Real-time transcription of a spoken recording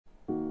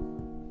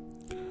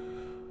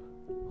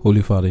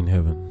Holy Father in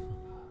heaven,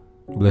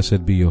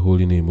 blessed be your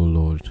holy name, O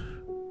Lord.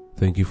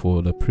 Thank you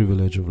for the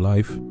privilege of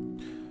life.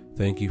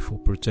 Thank you for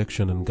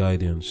protection and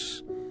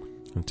guidance.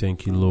 And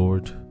thank you,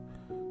 Lord,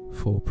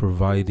 for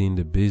providing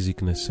the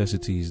basic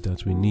necessities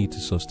that we need to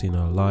sustain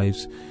our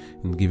lives,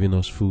 and giving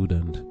us food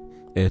and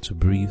air to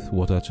breathe,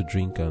 water to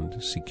drink,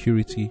 and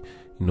security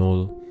in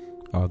all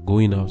our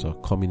going out, our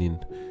coming in.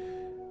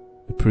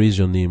 We praise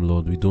your name,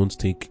 Lord. We don't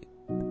take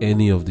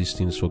any of these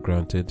things for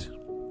granted.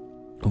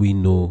 We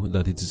know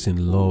that it is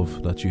in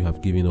love that you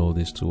have given all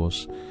this to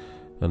us,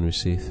 and we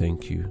say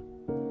thank you,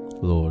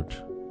 Lord.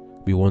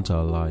 We want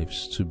our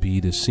lives to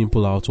be the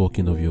simple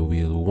outworking of your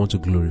will. We want to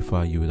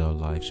glorify you with our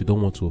lives. We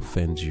don't want to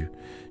offend you.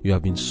 You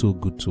have been so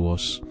good to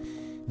us.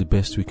 The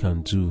best we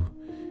can do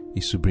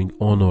is to bring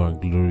honor and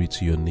glory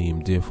to your name.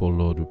 Therefore,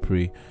 Lord, we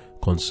pray,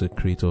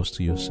 consecrate us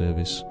to your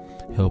service.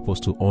 Help us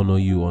to honor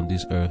you on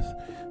this earth.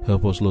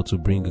 Help us, Lord, to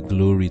bring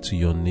glory to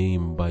your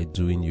name by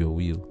doing your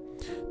will.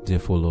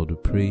 Therefore, Lord, we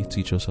pray,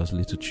 teach us as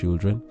little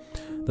children,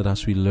 that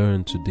as we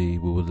learn today,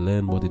 we will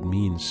learn what it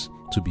means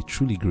to be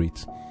truly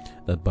great,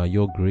 that by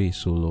your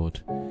grace, O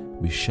Lord,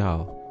 we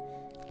shall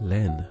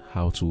learn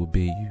how to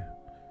obey you.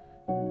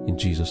 In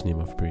Jesus' name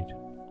I've prayed.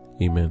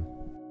 Amen.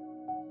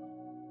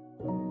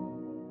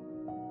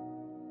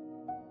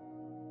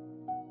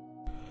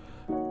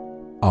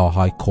 Our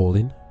High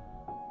Calling,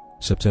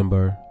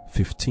 September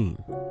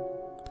 15.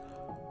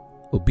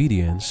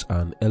 Obedience,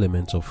 an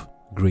element of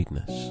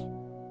greatness.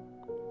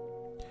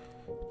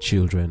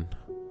 Children,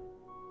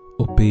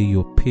 obey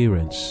your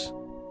parents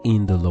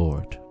in the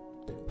Lord,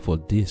 for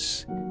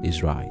this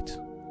is right.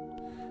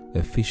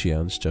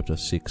 Ephesians chapter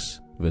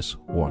 6 verse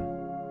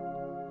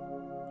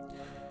 1.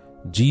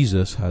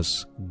 Jesus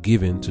has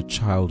given to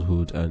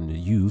childhood and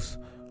youth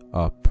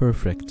a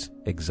perfect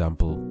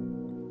example.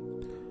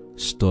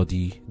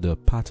 Study the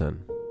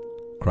pattern,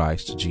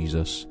 Christ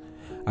Jesus,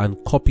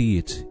 and copy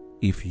it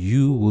if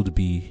you would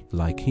be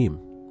like him,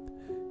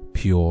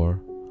 pure,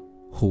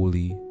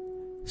 holy,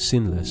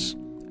 sinless,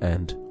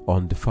 and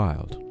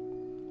undefiled.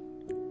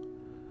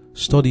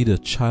 Study the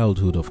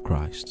childhood of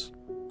Christ.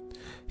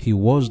 He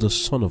was the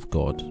Son of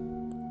God,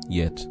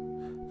 yet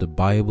the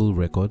Bible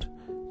record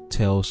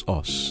tells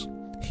us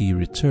he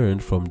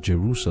returned from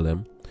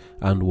Jerusalem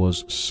and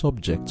was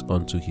subject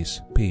unto his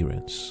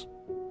parents.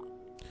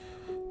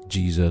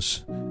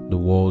 Jesus, the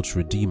world's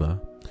Redeemer,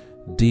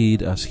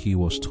 did as he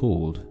was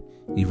told,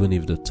 even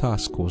if the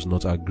task was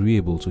not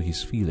agreeable to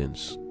his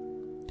feelings.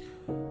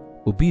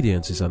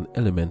 Obedience is an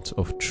element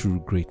of true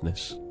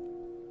greatness.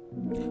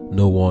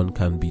 No one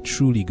can be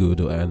truly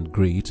good and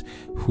great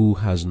who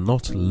has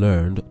not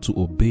learned to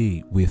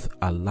obey with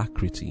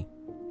alacrity.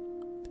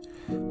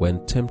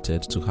 When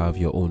tempted to have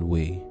your own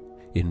way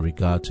in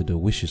regard to the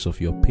wishes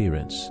of your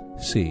parents,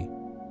 say,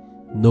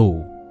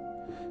 "No,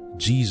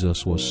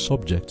 Jesus was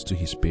subject to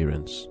his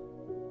parents."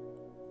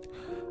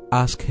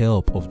 Ask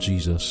help of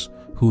Jesus,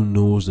 who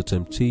knows the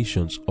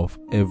temptations of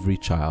every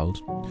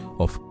child,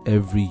 of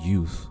every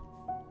youth.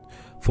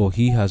 For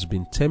he has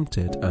been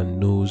tempted and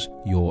knows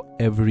your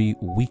every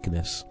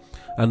weakness,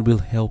 and will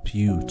help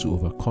you to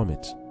overcome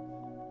it.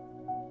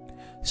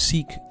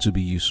 Seek to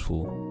be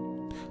useful,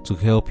 to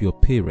help your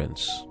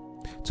parents,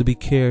 to be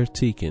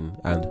caretaking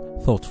and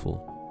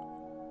thoughtful.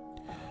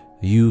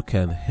 You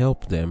can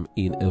help them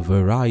in a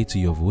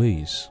variety of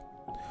ways.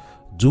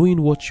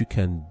 Doing what you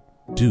can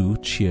do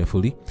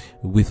cheerfully,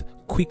 with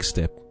quick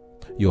step,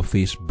 your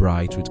face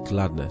bright with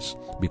gladness,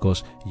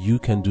 because you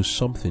can do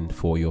something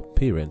for your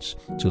parents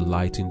to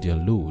lighten their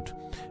load,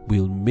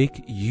 will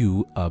make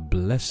you a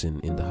blessing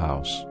in the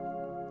house.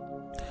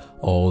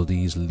 All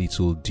these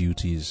little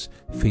duties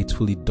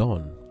faithfully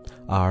done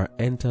are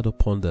entered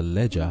upon the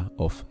ledger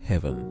of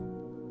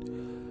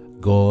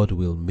heaven. God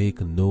will make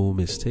no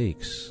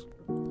mistakes.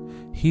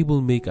 He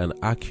will make an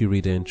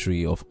accurate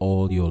entry of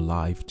all your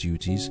life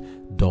duties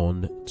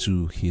done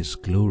to his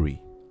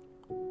glory.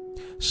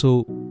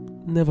 So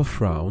never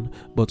frown,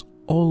 but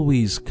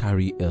always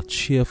carry a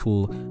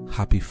cheerful,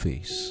 happy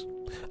face,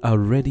 a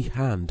ready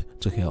hand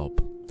to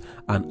help,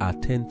 an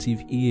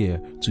attentive ear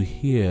to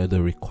hear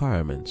the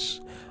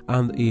requirements,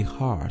 and a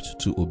heart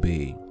to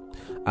obey,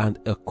 and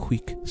a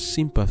quick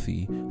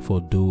sympathy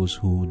for those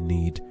who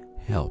need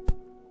help.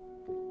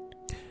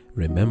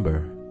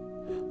 Remember,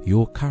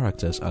 your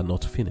characters are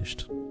not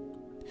finished.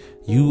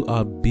 You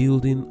are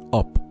building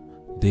up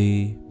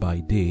day by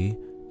day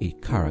a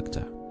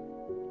character.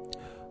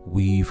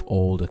 Weave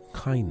all the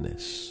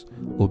kindness,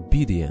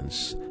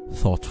 obedience,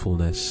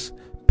 thoughtfulness,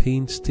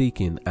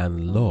 painstaking,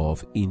 and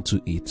love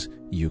into it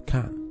you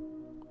can.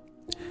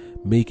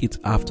 Make it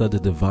after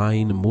the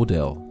divine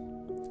model.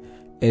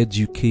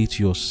 Educate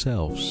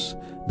yourselves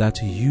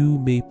that you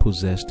may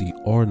possess the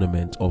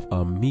ornament of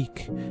a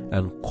meek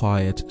and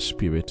quiet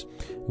spirit,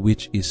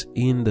 which is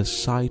in the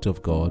sight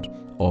of God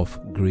of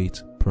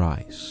great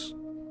price.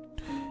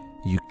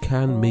 You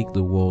can make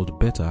the world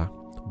better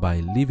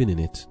by living in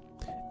it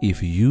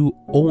if you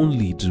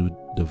only do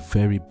the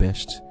very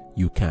best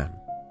you can.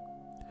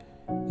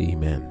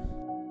 Amen.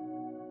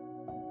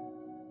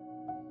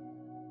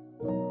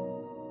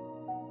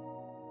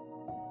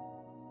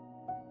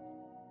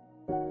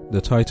 The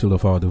title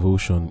of our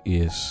devotion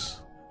is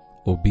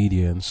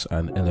Obedience,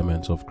 an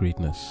Element of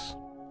Greatness.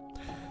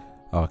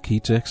 Our key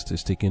text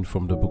is taken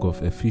from the book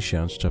of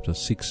Ephesians chapter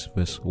 6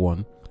 verse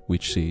 1,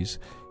 which says,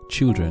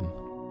 "Children,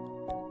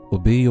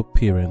 obey your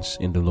parents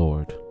in the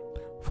Lord,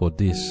 for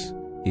this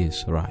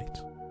is right."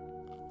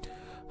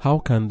 How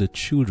can the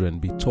children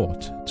be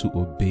taught to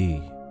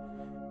obey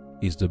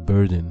is the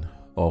burden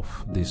of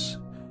this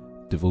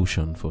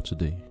devotion for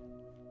today.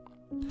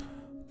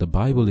 The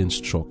Bible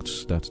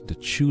instructs that the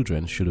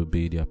children should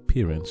obey their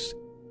parents,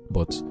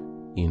 but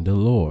in the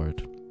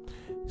Lord.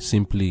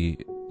 Simply,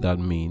 that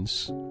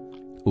means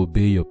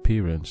obey your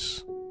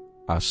parents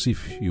as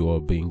if you are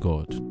obeying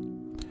God.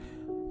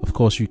 Of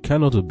course, you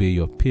cannot obey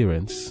your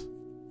parents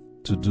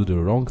to do the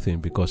wrong thing,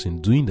 because in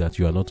doing that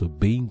you are not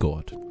obeying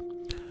God.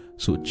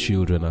 So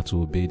children are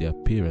to obey their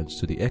parents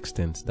to the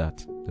extent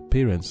that the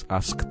parents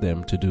ask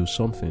them to do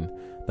something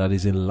that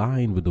is in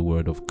line with the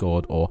word of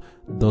God or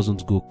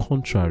doesn't go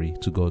contrary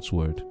to God's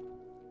word.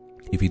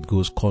 If it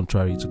goes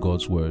contrary to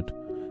God's word,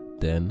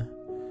 then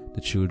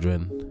the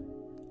children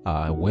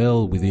are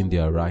well within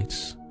their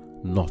rights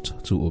not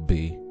to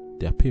obey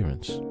their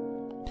parents.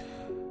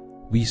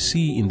 We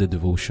see in the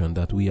devotion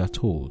that we are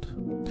told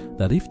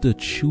that if the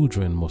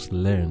children must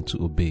learn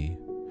to obey,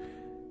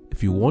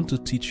 if you want to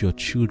teach your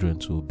children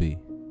to obey,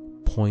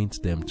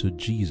 point them to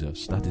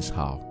Jesus. That is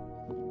how.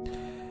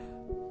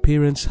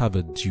 Parents have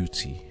a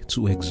duty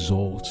to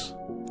exalt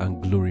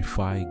and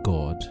glorify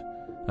God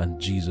and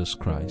Jesus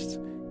Christ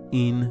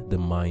in the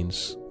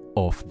minds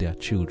of their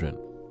children.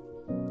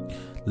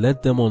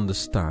 Let them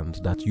understand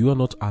that you are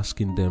not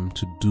asking them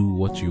to do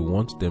what you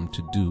want them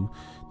to do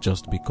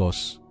just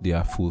because they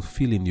are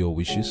fulfilling your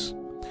wishes,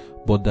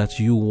 but that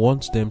you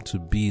want them to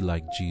be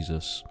like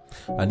Jesus.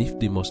 And if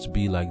they must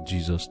be like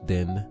Jesus,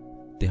 then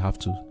they have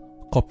to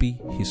copy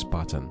his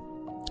pattern.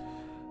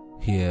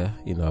 Here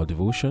in our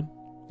devotion,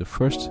 the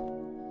first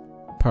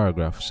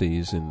paragraph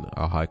says in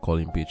our High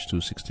Calling page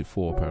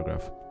 264,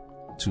 paragraph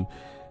 2,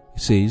 it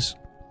says,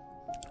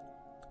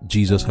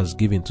 Jesus has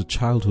given to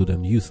childhood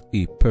and youth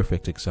a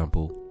perfect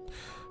example.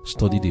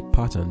 Study the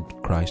pattern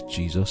Christ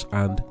Jesus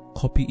and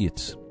copy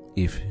it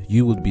if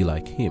you would be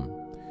like him,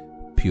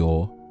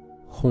 pure,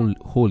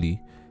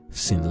 holy,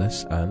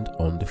 sinless, and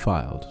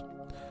undefiled.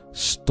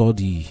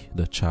 Study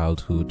the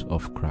childhood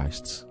of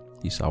Christ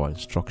is our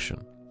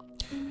instruction.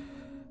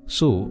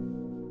 So,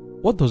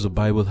 what does the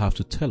Bible have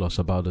to tell us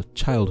about the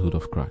childhood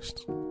of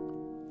Christ?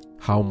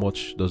 How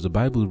much does the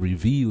Bible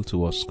reveal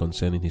to us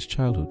concerning his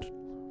childhood?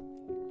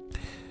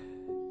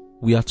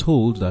 We are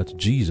told that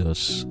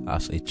Jesus,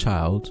 as a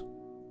child,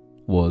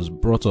 was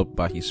brought up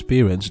by his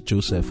parents,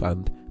 Joseph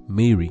and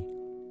Mary.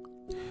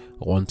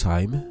 One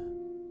time,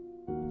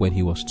 when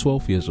he was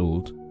 12 years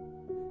old,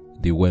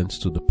 they went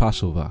to the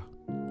Passover.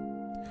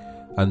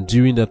 And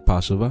during that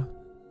Passover,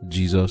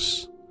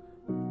 Jesus,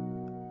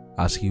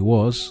 as he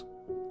was,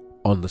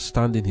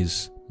 understanding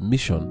his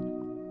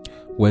mission,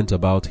 went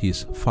about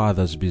his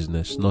father's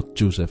business, not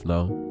Joseph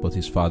now, but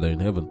his father in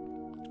heaven,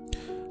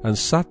 and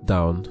sat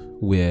down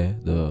where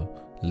the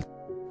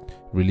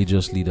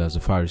religious leaders, the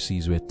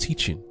Pharisees, were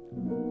teaching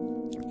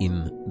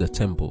in the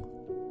temple.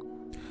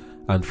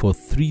 And for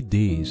 3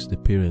 days the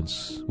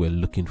parents were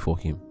looking for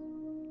him.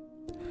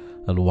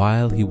 And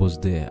while he was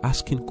there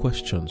asking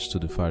questions to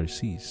the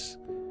Pharisees,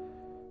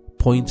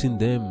 pointing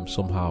them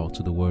somehow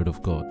to the word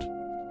of God,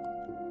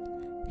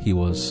 he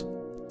was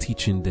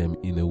teaching them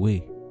in a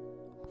way.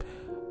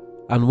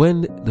 And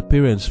when the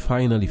parents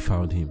finally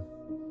found him,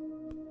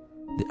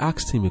 they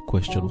asked him a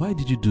question: "Why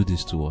did you do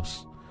this to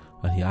us?"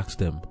 And he asked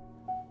them,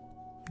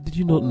 "Did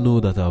you not know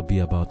that I'll be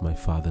about my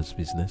Father's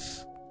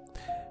business?"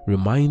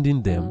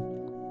 Reminding them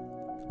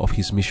of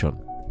his mission.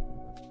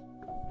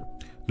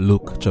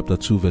 Luke chapter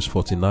 2 verse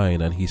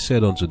 49, "And he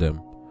said unto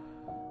them,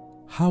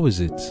 How is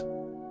it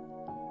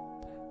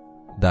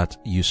that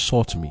you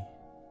sought me?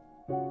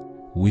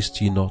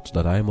 Wist ye not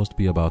that I must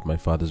be about my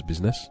Father's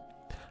business?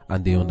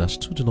 And they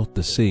understood not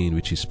the saying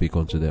which he spake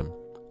unto them."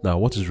 Now,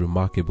 what is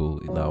remarkable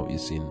now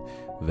is in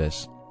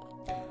verse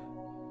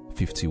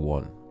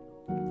 51.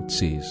 It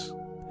says,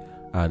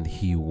 "And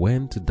he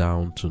went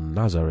down to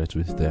Nazareth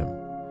with them,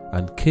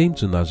 and came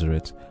to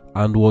Nazareth,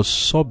 and was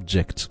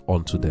subject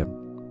unto them.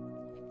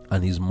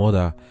 And his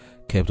mother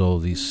kept all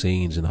these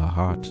sayings in her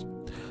heart.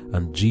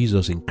 And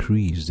Jesus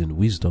increased in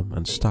wisdom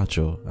and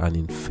stature and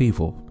in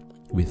favor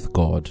with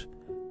God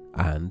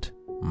and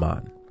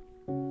man."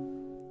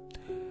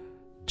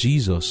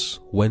 Jesus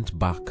went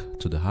back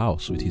to the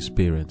house with his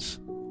parents,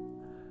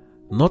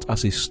 not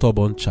as a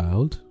stubborn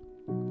child,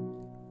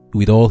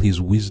 with all his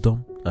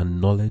wisdom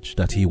and knowledge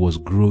that he was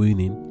growing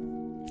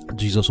in.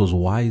 Jesus was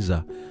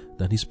wiser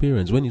than his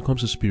parents. When it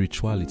comes to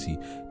spirituality,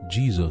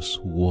 Jesus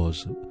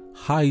was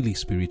highly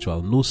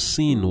spiritual. No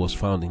sin was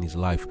found in his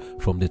life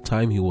from the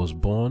time he was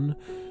born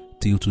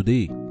till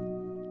today,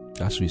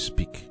 as we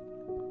speak.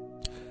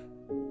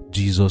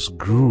 Jesus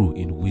grew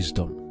in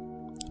wisdom,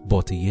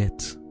 but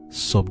yet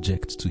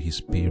subject to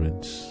his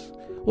parents.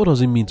 What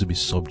does it mean to be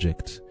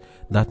subject?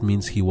 That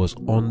means he was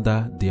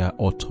under their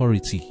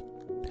authority.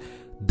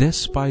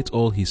 Despite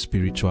all his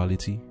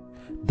spirituality,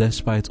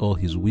 despite all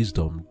his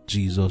wisdom,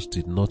 Jesus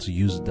did not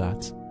use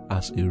that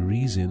as a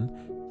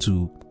reason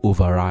to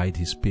override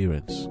his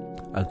parents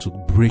and to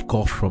break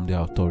off from their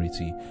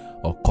authority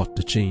or cut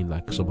the chain,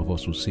 like some of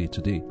us will say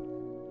today.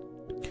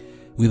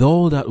 With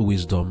all that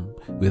wisdom,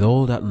 with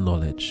all that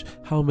knowledge,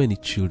 how many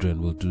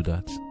children will do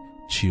that?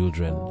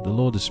 Children, the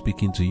Lord is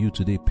speaking to you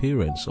today.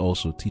 Parents,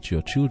 also teach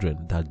your children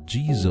that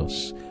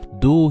Jesus,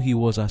 though he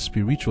was as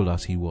spiritual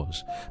as he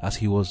was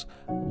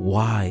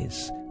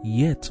wise,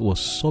 yet was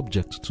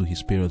subject to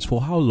his parents.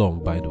 For how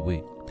long, by the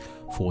way?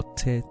 For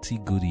 30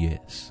 good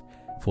years.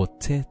 For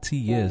 30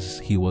 years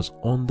he was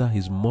under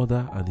his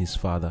mother and his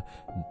father.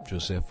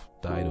 Joseph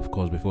died, of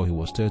course, before he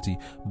was 30,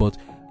 but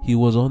he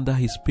was under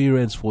his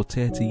parents for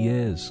 30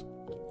 years.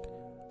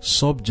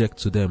 Subject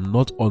to them.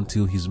 Not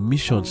until his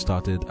mission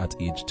started at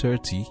age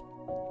 30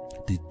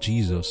 did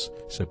Jesus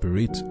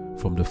separate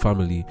from the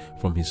family,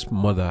 from his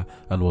mother,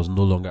 and was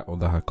no longer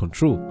under her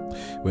control.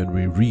 When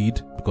we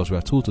read, because we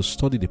are told to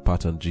study the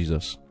pattern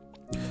Jesus,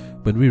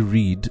 when we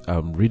read,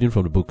 I'm reading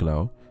from the book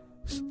now,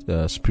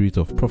 Spirit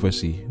of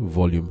Prophecy,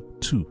 Volume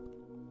 2,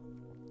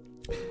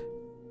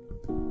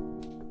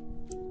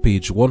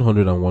 page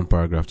 101,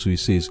 paragraph 2, it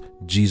says,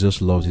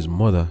 Jesus loved his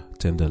mother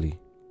tenderly.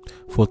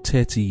 For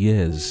 30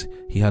 years,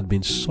 he had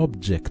been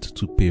subject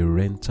to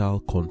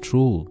parental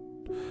control,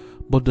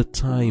 but the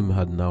time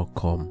had now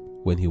come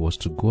when he was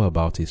to go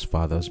about his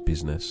father's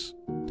business.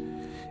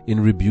 In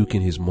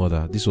rebuking his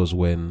mother, this was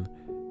when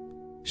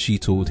she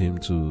told him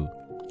to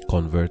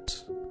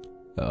convert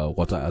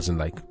water, as in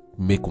like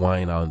make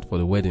wine out for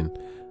the wedding,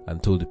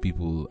 and told the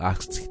people,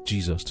 asked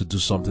Jesus to do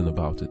something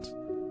about it,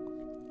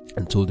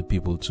 and told the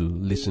people to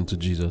listen to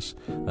Jesus,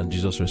 and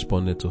Jesus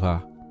responded to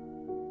her,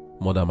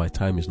 "Mother, my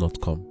time is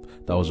not come."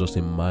 That was just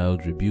a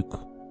mild rebuke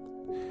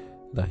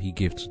that he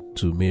gave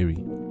to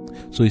Mary.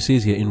 So he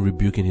says here, in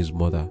rebuking his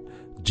mother,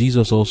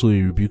 Jesus also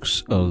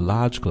rebukes a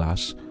large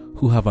class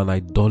who have an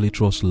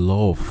idolatrous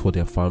love for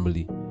their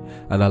family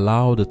and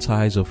allow the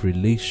ties of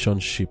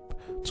relationship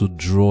to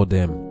draw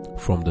them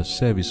from the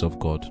service of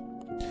God.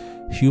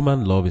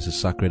 Human love is a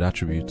sacred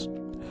attribute,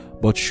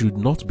 but should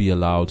not be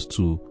allowed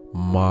to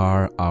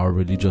mar our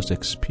religious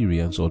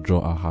experience or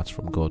draw our hearts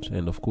from God.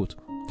 End of quote.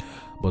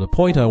 But the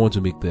point I want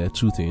to make there,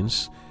 two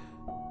things.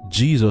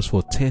 Jesus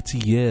for 30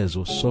 years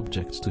was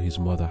subject to his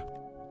mother.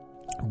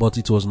 But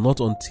it was not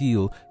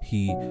until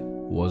he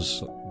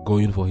was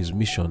going for his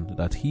mission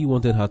that he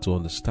wanted her to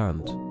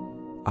understand,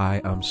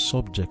 I am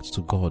subject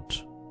to God.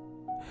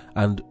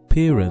 And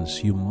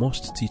parents, you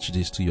must teach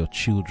this to your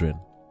children,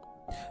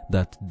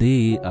 that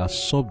they are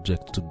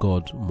subject to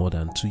God more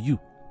than to you.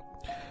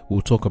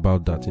 We'll talk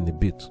about that in a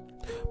bit.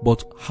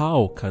 But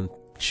how can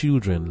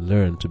children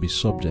learn to be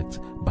subject?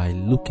 By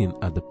looking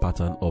at the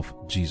pattern of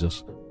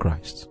Jesus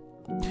Christ.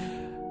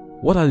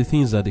 What are the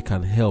things that they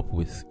can help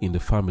with in the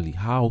family?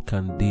 How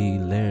can they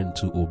learn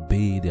to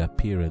obey their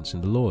parents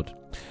in the Lord?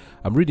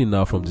 I'm reading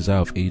now from Desire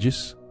of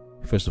Ages.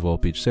 First of all,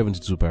 page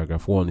 72,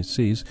 paragraph 1. It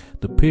says,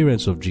 the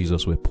parents of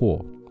Jesus were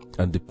poor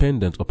and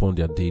dependent upon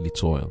their daily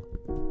toil.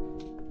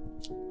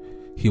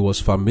 He was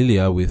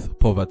familiar with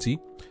poverty,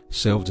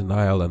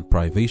 self-denial, and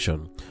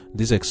privation.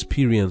 This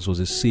experience was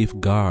a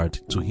safeguard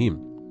to him.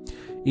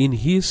 In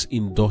his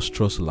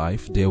industrious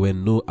life, there were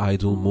no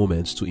idle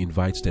moments to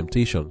invite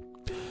temptation.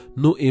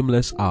 No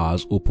aimless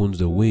hours opened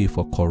the way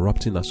for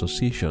corrupting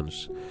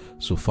associations.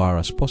 So far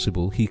as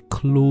possible, he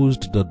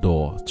closed the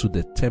door to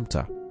the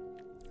tempter.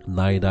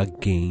 Neither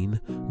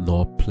gain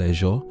nor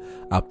pleasure,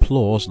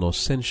 applause nor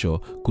censure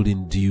could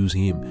induce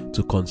him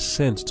to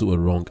consent to a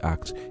wrong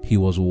act. He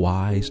was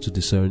wise to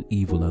discern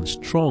evil and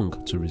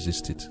strong to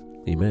resist it.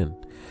 Amen.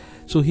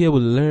 So here we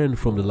learn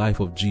from the life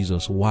of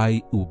Jesus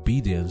why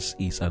obedience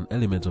is an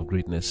element of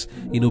greatness.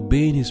 In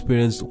obeying his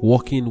parents,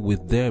 walking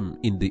with them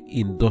in the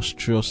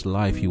industrious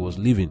life he was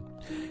living,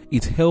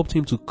 it helped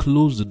him to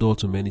close the door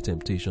to many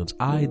temptations.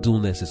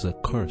 Idleness is a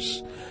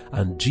curse.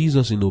 And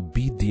Jesus, in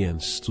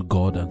obedience to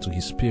God and to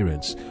his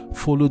parents,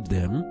 followed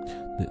them,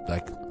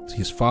 like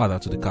his father,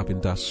 to the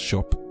carpenter's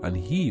shop. And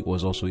he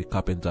was also a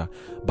carpenter.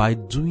 By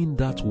doing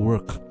that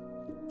work,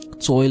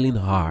 toiling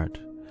hard,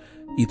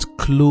 it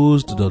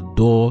closed the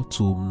door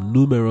to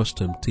numerous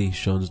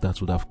temptations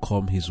that would have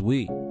come his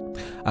way.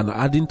 And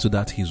adding to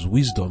that his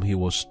wisdom, he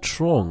was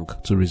strong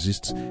to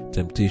resist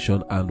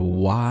temptation and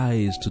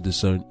wise to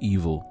discern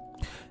evil.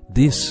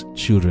 This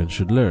children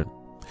should learn.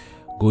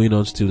 Going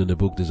on still in the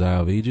book Desire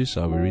of Ages,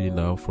 I'll be reading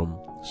now from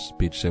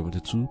page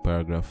 72,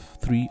 paragraph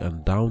 3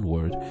 and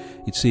downward.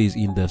 It says,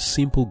 in the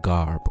simple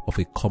garb of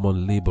a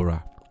common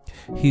laborer,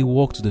 he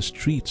walked the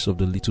streets of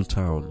the little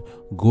town,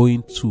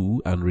 going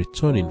to and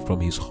returning from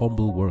his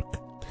humble work.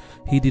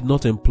 He did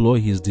not employ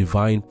his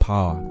divine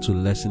power to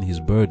lessen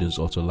his burdens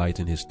or to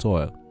lighten his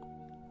toil.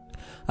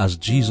 As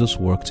Jesus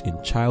worked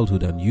in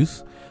childhood and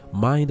youth,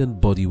 mind and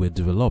body were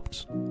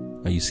developed.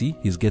 And you see,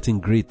 he's getting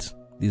great.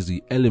 This is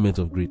the element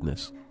of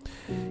greatness.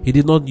 He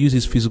did not use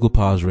his physical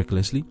powers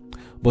recklessly,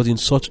 but in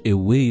such a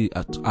way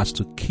as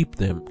to keep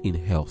them in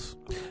health,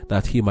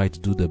 that he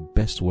might do the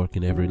best work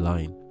in every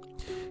line.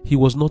 He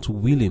was not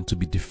willing to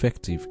be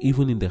defective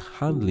even in the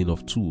handling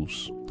of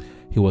tools.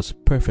 He was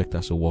perfect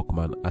as a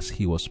workman, as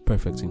he was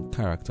perfect in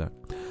character.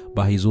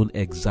 By his own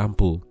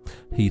example,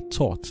 he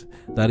taught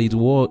that it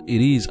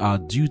is our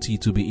duty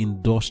to be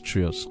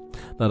industrious,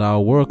 that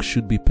our work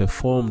should be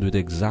performed with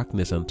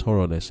exactness and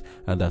thoroughness,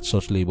 and that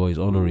such labor is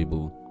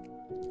honorable.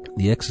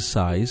 The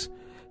exercise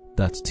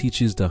that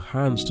teaches the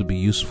hands to be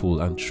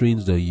useful and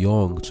trains the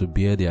young to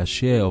bear their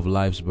share of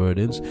life's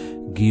burdens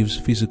gives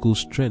physical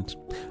strength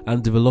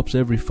and develops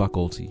every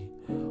faculty.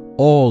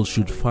 All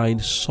should find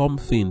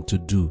something to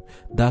do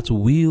that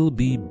will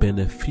be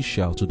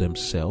beneficial to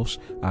themselves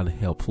and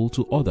helpful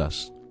to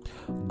others.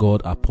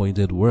 God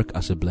appointed work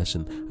as a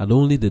blessing, and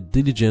only the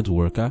diligent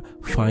worker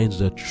finds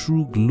the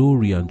true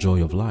glory and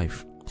joy of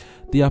life.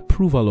 The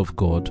approval of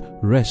God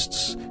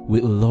rests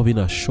with loving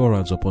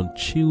assurance upon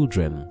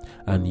children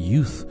and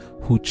youth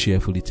who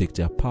cheerfully take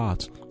their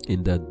part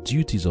in the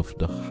duties of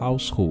the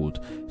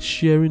household,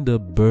 sharing the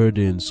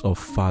burdens of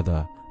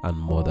father and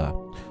mother.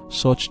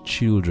 Such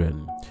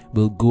children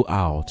will go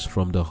out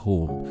from the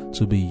home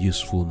to be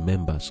useful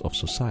members of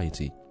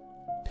society.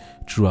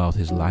 Throughout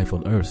his life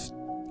on earth,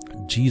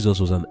 Jesus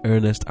was an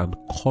earnest and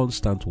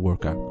constant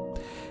worker.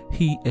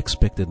 He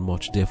expected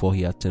much, therefore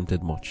he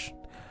attempted much.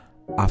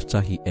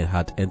 After he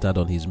had entered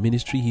on his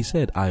ministry, he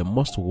said, I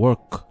must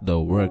work the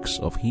works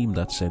of him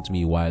that sent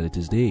me while it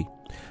is day.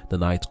 The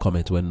night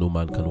cometh when no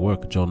man can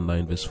work. John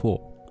 9 verse 4.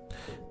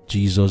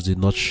 Jesus did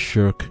not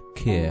shirk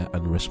care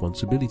and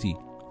responsibility,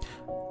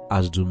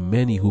 as do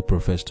many who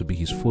profess to be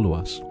his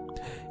followers.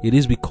 It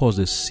is because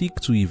they seek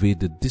to evade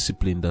the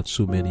discipline that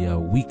so many are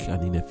weak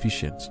and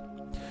inefficient.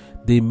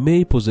 They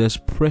may possess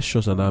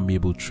precious and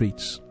amiable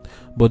traits,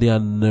 but they are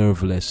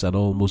nerveless and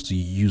almost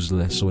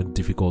useless when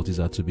difficulties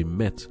are to be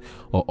met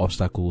or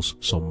obstacles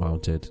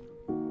surmounted.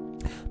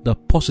 The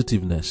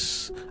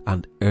positiveness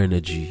and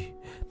energy,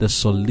 the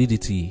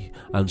solidity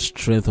and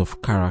strength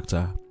of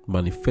character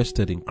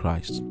manifested in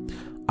Christ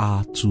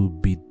are to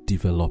be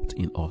developed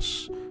in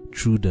us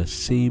through the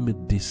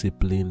same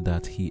discipline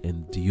that he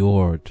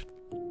endured.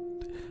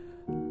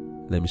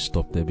 Let me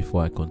stop there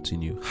before I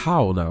continue.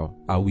 How now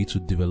are we to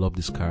develop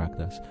these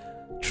characters?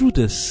 Through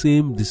the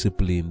same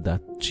discipline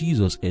that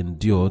Jesus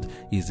endured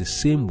is the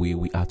same way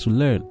we are to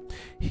learn.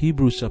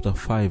 Hebrews chapter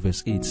 5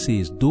 verse 8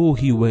 says, though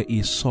he were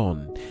a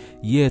son,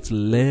 yet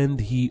learned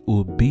he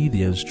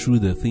obedience through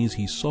the things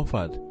he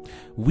suffered.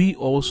 We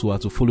also are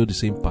to follow the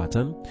same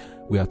pattern.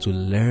 We are to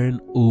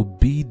learn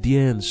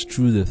obedience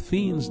through the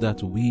things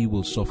that we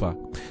will suffer.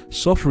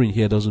 Suffering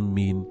here doesn't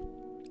mean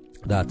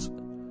that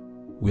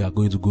we are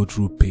going to go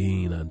through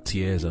pain and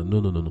tears and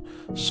no.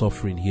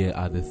 Suffering here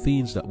are the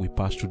things that we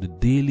pass through, the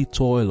daily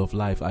toil of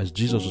life as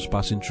Jesus was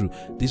passing through.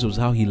 This was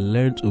how he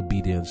learned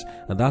obedience,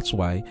 and that's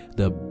why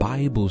the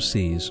Bible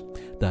says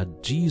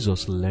that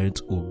Jesus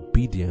learned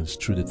obedience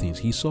through the things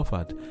he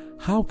suffered.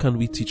 How can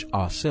we teach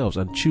ourselves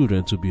and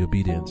children to be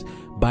obedient?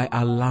 By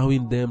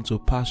allowing them to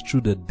pass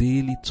through the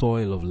daily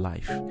toil of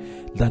life,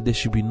 that there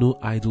should be no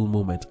idle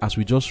moment. As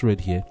we just read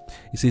here,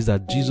 it says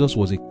that Jesus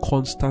was a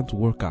constant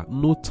worker.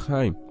 No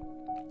time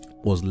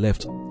was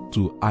left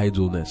to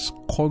idleness,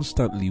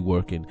 constantly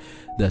working.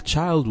 The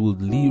child will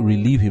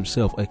relieve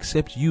himself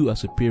except you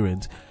as a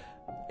parent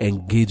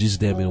engages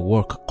them in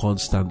work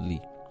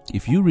constantly.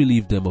 If you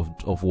relieve them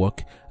of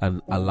work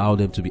and allow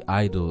them to be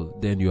idle,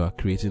 then you are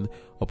creating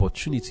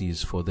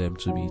opportunities for them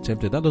to be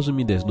tempted. That doesn't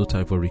mean there's no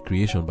time for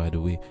recreation, by the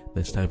way.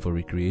 There's time for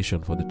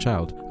recreation for the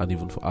child and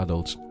even for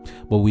adults.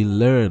 But we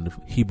learn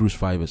Hebrews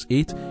 5 verse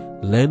 8,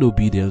 learn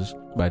obedience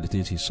by the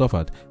things he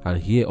suffered.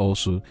 And here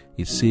also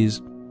it says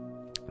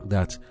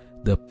that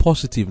the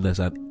positiveness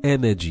and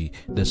energy,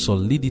 the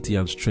solidity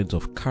and strength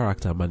of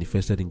character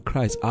manifested in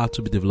Christ are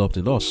to be developed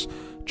in us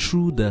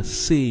through the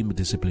same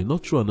discipline,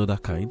 not through another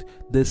kind,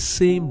 the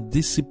same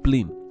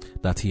discipline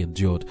that he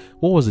endured.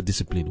 What was the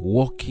discipline?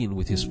 Walking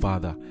with his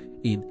Father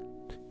in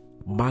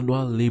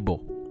manual labor.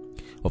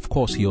 Of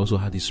course, he also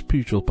had his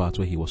spiritual part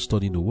where he was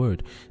studying the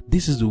word.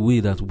 This is the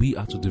way that we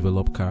are to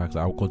develop character.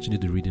 I'll continue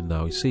the reading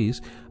now. It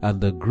says, and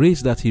the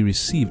grace that he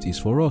received is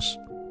for us.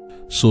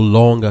 So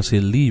long as he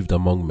lived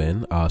among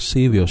men, our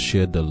Savior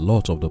shared the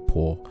lot of the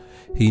poor.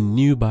 He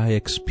knew by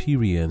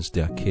experience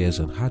their cares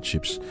and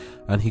hardships,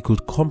 and he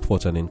could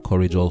comfort and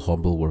encourage all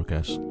humble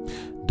workers.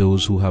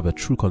 Those who have a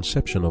true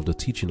conception of the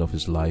teaching of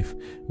his life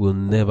will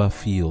never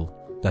feel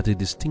that a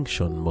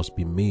distinction must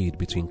be made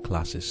between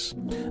classes,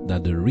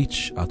 that the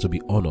rich are to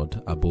be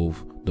honored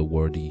above the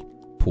worthy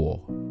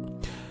poor.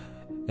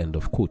 End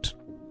of quote.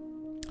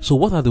 So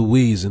what are the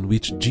ways in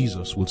which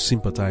Jesus would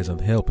sympathize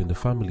and help in the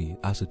family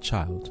as a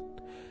child?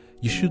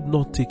 You should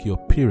not take your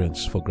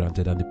parents for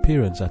granted, and the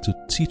parents are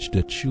to teach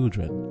the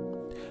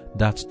children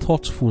that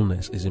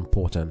thoughtfulness is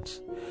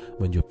important.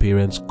 When your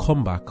parents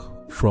come back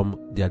from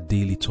their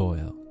daily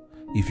toil,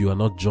 if you are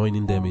not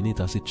joining them in it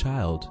as a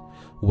child,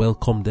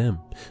 welcome them.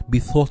 Be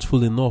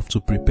thoughtful enough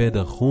to prepare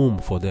the home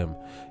for them.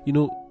 You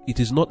know, it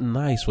is not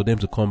nice for them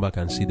to come back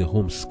and see the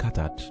home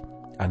scattered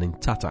and in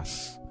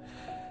tatters.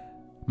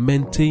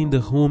 Maintain the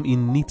home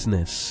in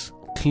neatness,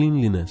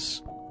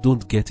 cleanliness.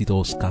 Don't get it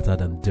all scattered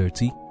and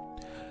dirty.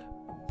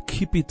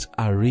 keep it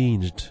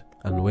arranged.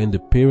 And when the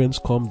parents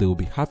come, they will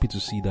be happy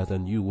to see that,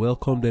 and you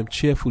welcome them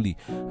cheerfully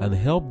and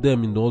help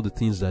them in all the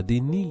things that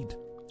they need,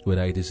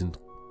 whether it is in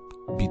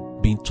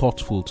being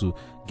thoughtful to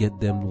get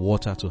them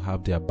water to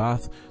have their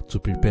bath, to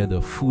prepare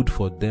the food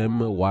for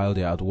them while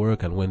they're at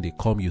work, and when they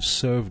come you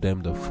serve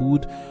them the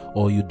food,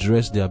 or you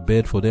dress their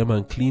bed for them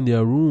and clean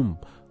their room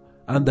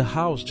and the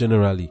house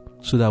generally,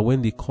 so that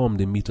when they come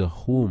they meet a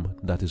home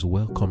that is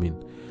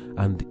welcoming.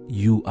 And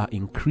you are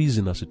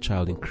increasing as a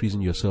child, increasing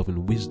yourself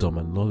in wisdom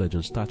and knowledge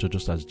and stature,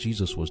 just as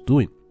Jesus was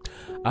doing,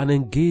 and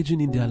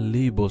engaging in their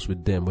labors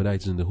with them, whether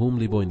it's in the home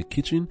labor, in the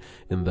kitchen,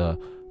 in the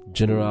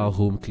general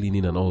home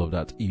cleaning and all of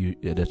that.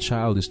 The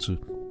child is to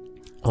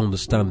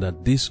understand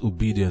that this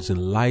obedience in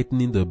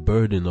lightening the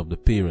burden of the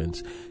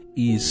parents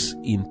is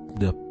in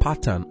the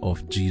pattern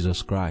of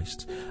Jesus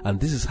Christ. And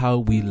this is how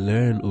we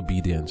learn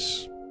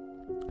obedience,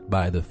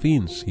 by the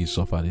things he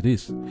suffered. It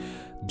is.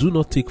 Do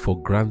not take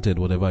for granted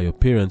whatever your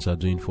parents are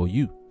doing for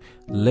you.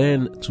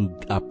 Learn to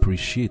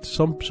appreciate.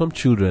 Some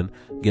children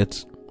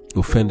get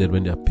offended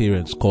when their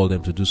parents call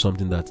them to do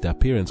something that their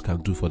parents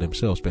can do for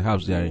themselves.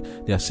 Perhaps they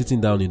are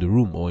sitting down in the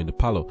room or in the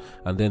parlor,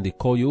 and then they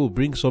call you,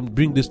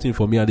 bring this thing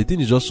for me, and the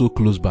thing is just so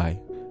close by.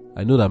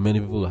 I know that many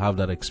people have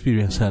that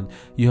experience, and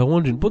you are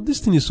wondering, but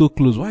this thing is so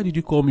close, why did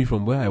you call me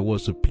from where I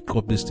was to pick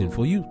up this thing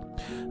for you?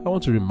 I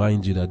want to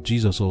remind you that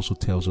Jesus also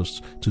tells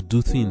us to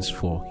do things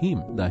for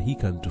him that he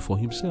can do for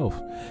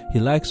himself. He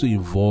likes to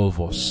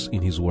involve us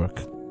in his work,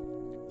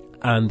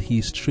 and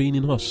he's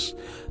training us.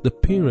 The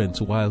parents,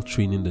 while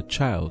training the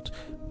child,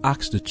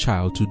 ask the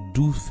child to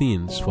do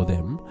things for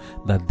them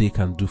that they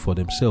can do for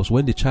themselves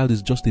when the child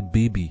is just a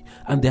baby,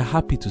 and they're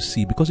happy to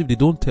see, because if they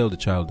don't tell the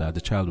child that,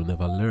 the child will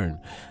never learn.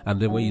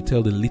 And then when you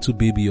tell the little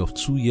baby of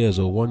 2 years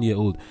or 1 year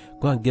old,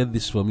 go and get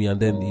this for me, and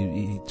then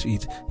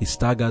he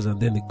staggers, and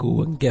then he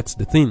go and gets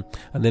the thing,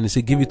 and then he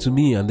say, give it to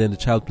me, and then the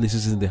child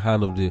places it in the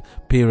hand of the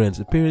parents.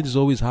 The parent is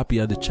always happy,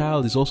 and the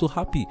child is also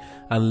happy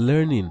and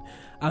learning.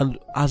 And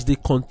as they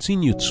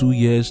continue 2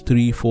 years,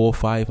 3, 4,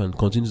 5, and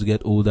continue to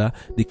get older,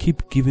 they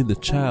keep giving the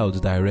child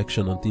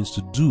direction on things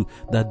to do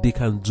that they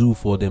can do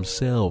for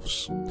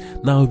themselves.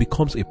 Now it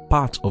becomes a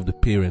part of the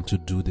parent to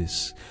do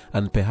this,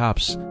 and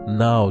perhaps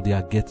now they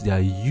are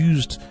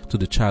used to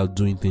the child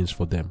doing things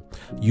for them.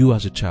 You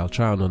as a child,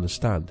 try and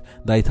understand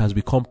that it has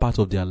become part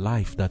of their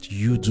life that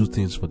you do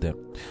things for them.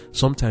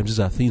 Sometimes these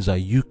are things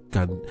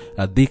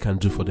that they can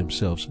do for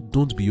themselves.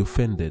 Don't be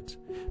offended.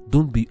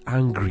 Don't be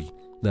angry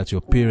that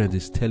your parent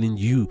is telling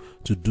you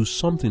to do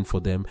something for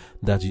them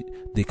that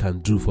they can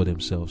do for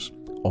themselves.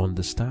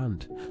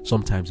 Understand.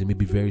 Sometimes they may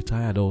be very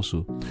tired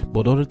also,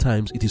 but other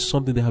times it is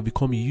something they have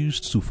become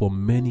used to for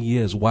many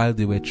years while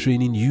they were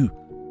training you,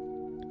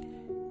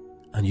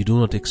 and you do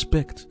not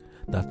expect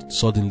that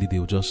suddenly they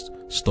will just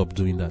stop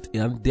doing that.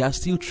 And they are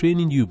still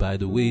training you, by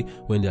the way,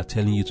 when they are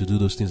telling you to do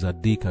those things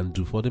that they can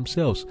do for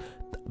themselves,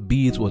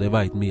 be it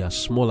whatever it may, as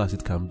small as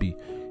it can be.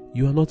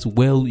 You are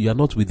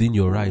not within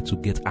your right to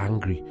get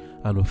angry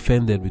and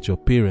offended with your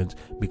parents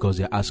because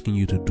they're asking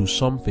you to do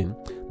something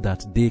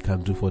that they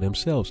can do for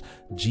themselves.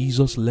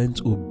 Jesus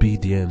learnt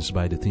obedience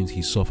by the things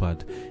he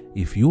suffered.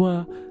 If you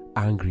are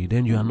angry,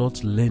 then you are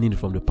not learning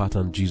from the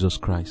pattern of Jesus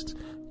Christ.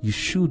 You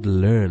should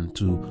learn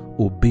to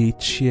obey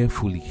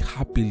cheerfully,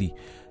 happily.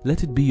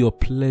 Let it be your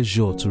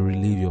pleasure to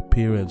relieve your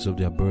parents of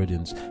their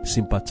burdens.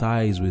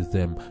 Sympathize with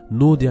them.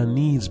 Know their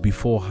needs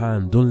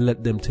beforehand. Don't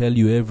let them tell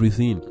you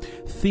everything.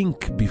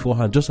 Think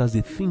beforehand, just as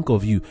they think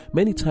of you.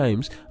 Many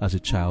times, as a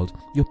child,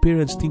 your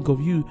parents think of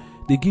you.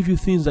 They give you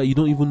things that you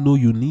don't even know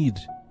you need.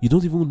 You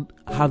don't even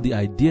have the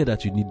idea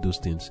that you need those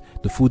things.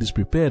 The food is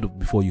prepared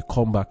before you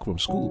come back from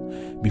school.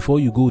 Before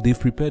you go, they've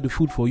prepared the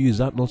food for you. Is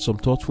that not some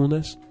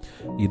thoughtfulness?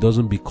 It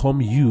doesn't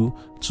become you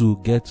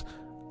to get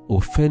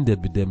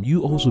offended with them.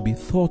 You also be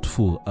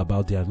thoughtful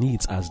about their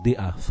needs as they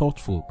are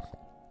thoughtful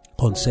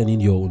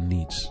concerning your own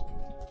needs.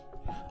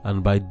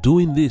 And by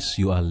doing this,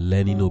 you are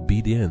learning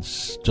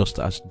obedience, just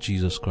as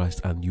Jesus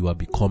Christ, and you are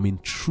becoming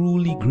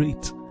truly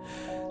great.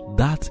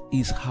 That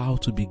is how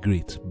to be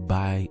great,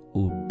 by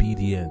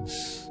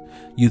obedience.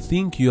 You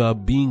think you are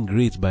being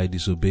great by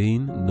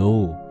disobeying?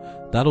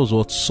 No. That was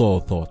what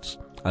Saul thought,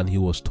 and he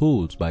was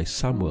told by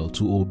Samuel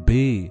to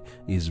obey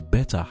is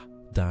better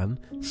than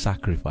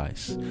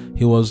sacrifice.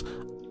 He was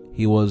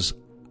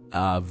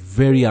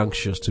very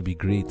anxious to be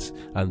great,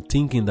 and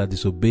thinking that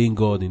disobeying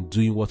God and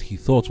doing what he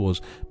thought was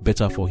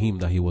better for him,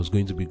 that he was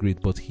going to be great,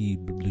 but he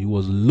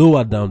was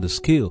lower down the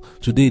scale.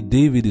 Today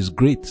David is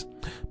great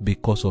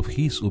because of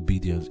his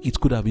obedience. It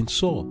could have been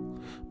Saul,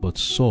 but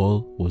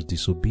Saul was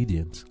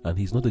disobedient, and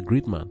he's not a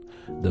great man.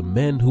 The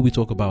men who we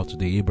talk about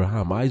today,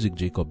 Abraham, Isaac,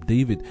 Jacob,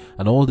 David,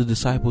 and all the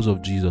disciples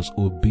of Jesus,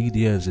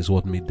 obedience is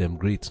what made them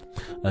great.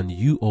 And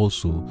you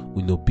also,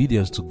 in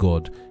obedience to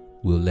God,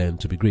 will learn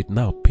to be great.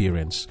 Now,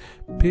 parents,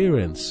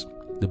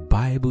 the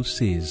Bible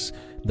says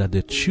that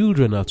the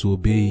children are to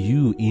obey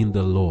you in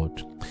the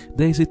Lord.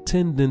 There is a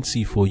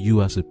tendency for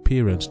you as a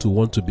parent to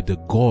want to be the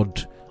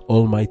God,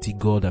 Almighty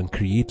God and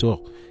Creator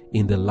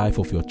in the life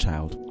of your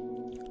child.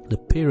 The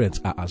parents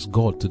are as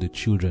God to the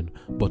children,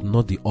 but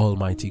not the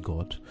Almighty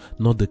God,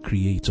 not the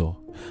Creator.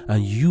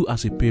 And you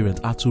as a parent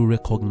are to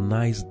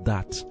recognize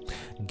that.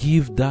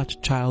 Give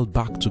that child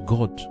back to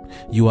God.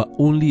 You are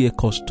only a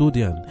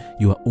custodian.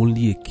 You are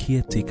only a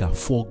caretaker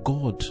for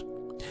God.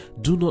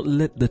 Do not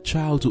let the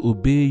child to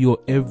obey your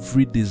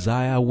every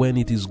desire when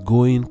it is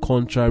going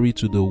contrary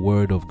to the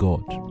word of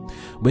God.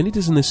 When it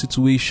is in a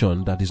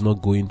situation that is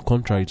not going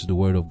contrary to the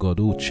word of God,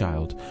 oh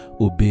child,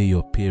 obey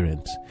your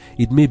parents.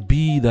 It may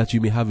be that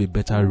you may have a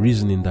better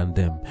reasoning than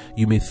them.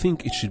 You may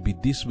think it should be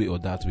this way or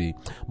that way.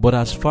 But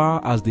as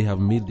far as they have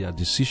made their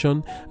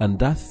decision and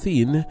that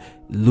thing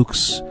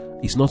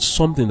it's not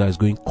something that is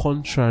going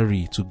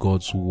contrary to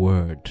God's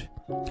word,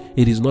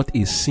 it is not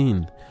a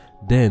sin,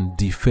 then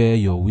defer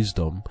your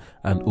wisdom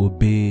and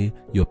obey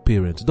your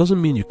parents. It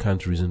doesn't mean you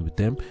can't reason with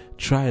them.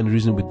 Try and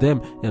reason with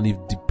them. And if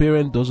the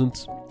parent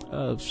doesn't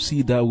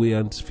see that way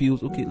and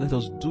feels, okay, let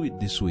us do it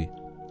this way,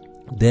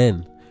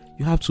 then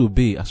you have to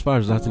obey as far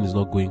as that thing is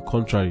not going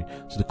contrary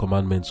to the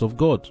commandments of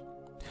God.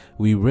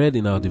 We read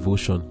in our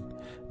devotion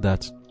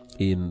that's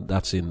in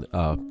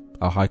our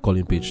High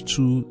Calling page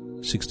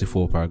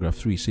 264 paragraph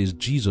 3 says,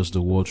 Jesus,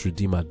 the world's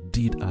Redeemer,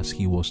 did as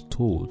he was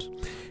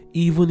told,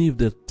 even if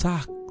the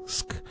task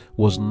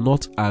was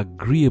not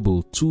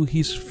agreeable to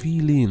his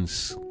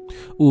feelings.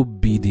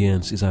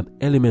 Obedience is an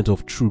element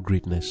of true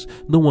greatness.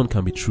 No one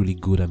can be truly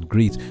good and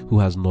great who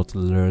has not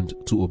learned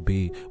to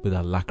obey with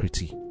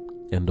alacrity.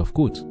 End of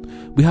quote.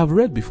 We have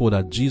read before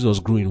that Jesus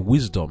grew in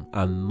wisdom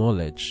and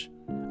knowledge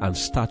and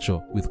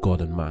stature with God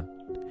and man.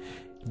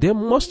 There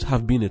must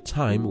have been a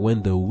time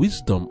when the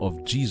wisdom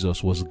of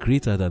Jesus was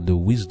greater than the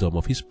wisdom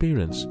of his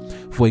parents.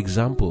 For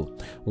example,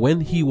 when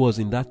he was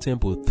in that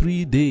temple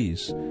 3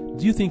 days,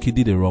 do you think he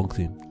did a wrong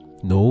thing?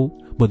 No,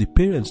 but the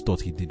parents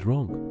thought he did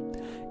wrong.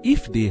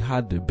 If they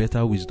had the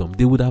better wisdom,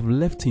 they would have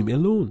left him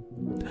alone.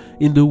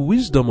 In the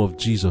wisdom of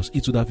Jesus,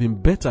 it would have been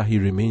better he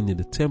remained in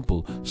the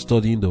temple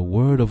studying the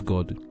word of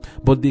God.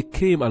 But they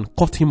came and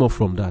cut him off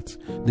from that.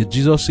 Did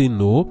Jesus say,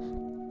 no,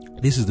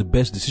 this is the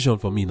best decision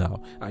for me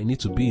now. I need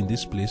to be in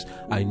this place.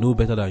 I know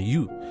better than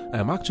you. I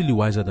am actually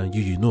wiser than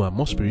you. You know I'm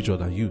more spiritual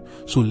than you.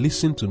 So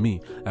listen to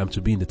me. I am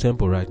to be in the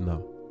temple right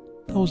now.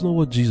 That was not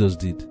what Jesus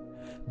did.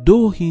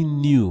 Though he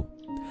knew,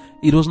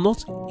 it was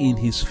not in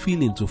his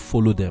feeling to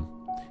follow them.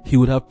 He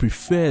would have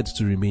preferred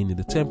to remain in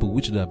the temple,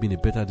 which would have been a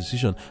better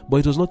decision. But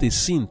it was not a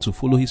sin to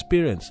follow his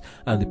parents,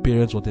 and the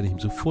parents wanted him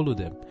to follow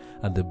them.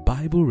 And the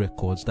Bible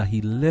records that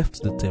he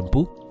left the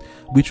temple,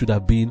 which would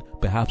have been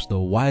perhaps the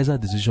wiser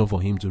decision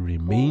for him to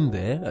remain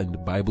there in the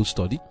Bible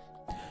study.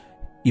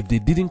 If they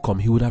didn't come,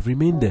 he would have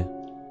remained there.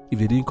 If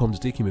they didn't come to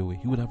take him away,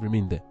 he would have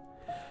remained there.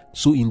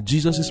 So in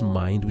Jesus'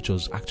 mind, which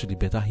was actually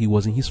better, he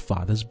was in his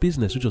father's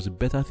business, which was a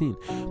better thing.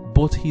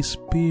 But his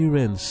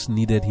parents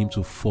needed him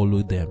to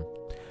follow them.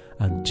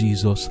 And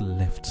Jesus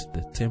left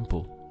the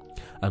temple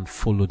and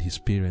followed his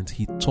parents.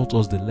 He taught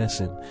us the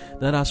lesson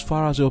that as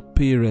far as your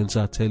parents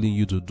are telling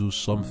you to do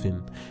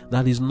something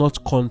that is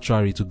not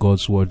contrary to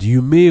God's word,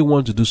 you may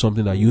want to do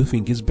something that you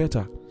think is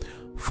better.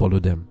 Follow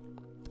them.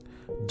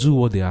 Do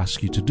what they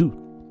ask you to do.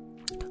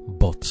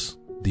 But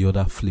the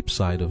other flip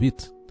side of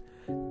it,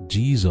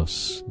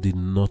 Jesus did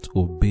not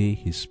obey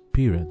his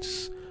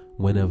parents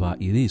whenever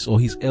it is, or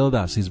his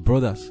elders, his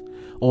brothers,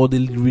 or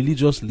the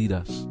religious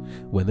leaders,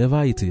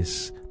 whenever it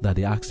is that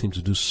they asked him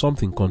to do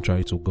something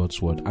contrary to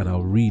God's word. And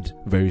I'll read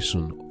very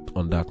soon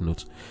on that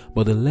note.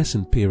 But the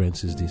lesson,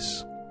 parents, is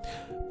this.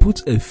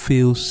 Put a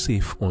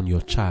fail-safe on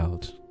your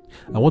child.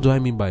 And what do I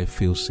mean by a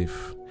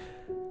fail-safe?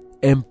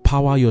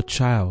 Empower your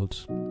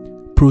child.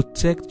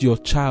 Protect your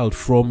child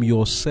from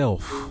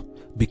yourself,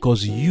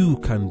 because you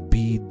can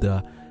be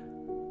the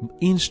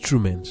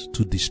instrument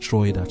to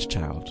destroy that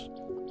child.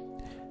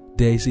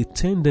 There is a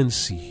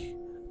tendency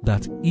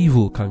that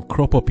evil can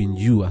crop up in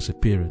you as a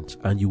parent,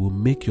 and you will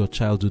make your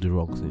child do the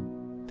wrong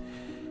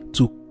thing.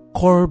 To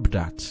curb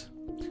that,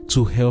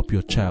 to help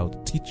your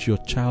child, teach your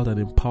child and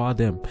empower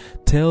them.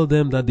 Tell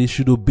them that they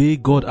should obey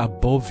God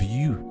above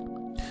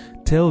you.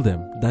 Tell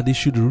them that they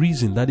should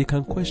reason, that they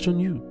can question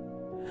you.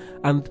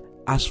 And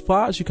as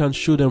far as you can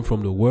show them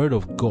from the word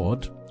of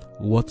God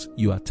what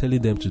you are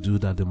telling them to do,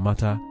 that the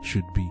matter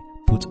should be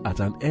put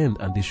at an end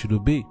and they should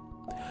obey.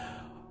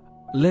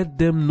 Let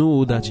them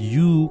know that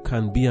you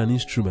can be an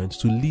instrument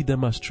to lead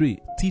them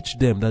astray. Teach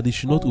them that they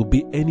should not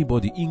obey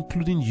anybody,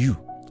 including you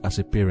as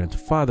a parent,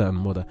 father and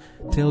mother.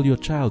 Tell your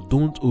child,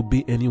 don't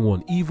obey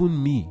anyone,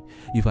 even me,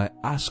 if I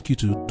ask you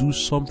to do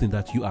something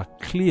that you are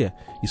clear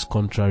is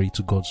contrary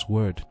to God's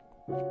word.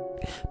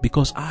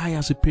 Because I,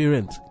 as a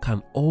parent,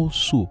 can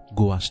also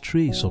go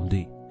astray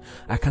someday.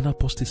 I can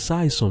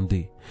apostatize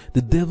someday.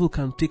 The devil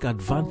can take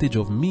advantage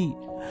of me,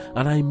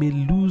 and I may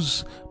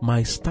lose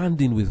my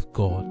standing with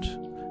God.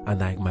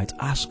 And I might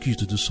ask you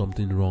to do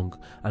something wrong,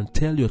 and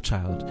tell your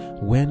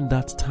child, when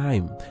that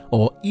time,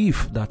 or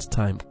if that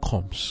time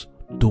comes,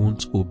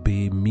 don't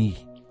obey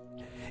me.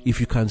 If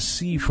you can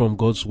see from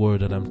God's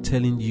word that I'm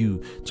telling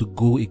you to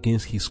go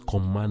against his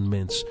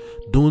commandments,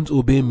 don't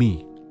obey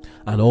me.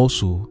 And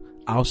also,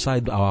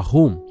 outside our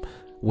home,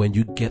 when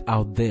you get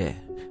out there,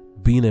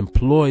 being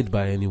employed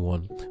by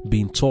anyone,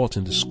 being taught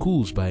in the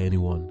schools by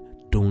anyone,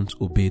 don't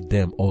obey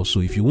them.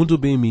 Also, if you won't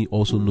obey me,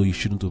 also know you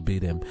shouldn't obey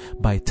them.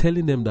 By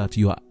telling them that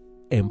you are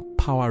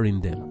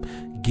empowering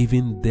them,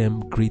 giving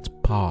them great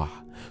power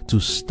to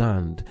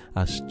stand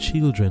as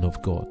children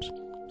of God.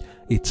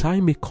 A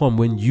time may come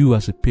when you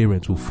as a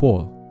parent will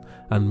fall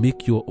and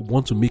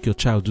want to make your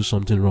child do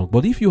something wrong.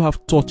 But if you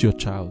have taught your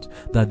child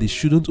that they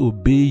shouldn't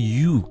obey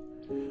you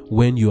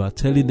when you are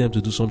telling them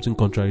to do something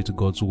contrary to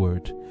God's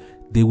word,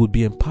 they will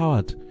be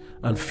empowered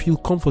and feel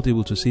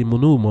comfortable to say,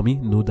 no, mommy,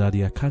 no,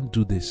 daddy, I can't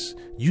do this.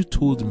 You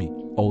told me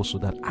also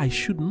that I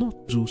should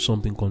not do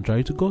something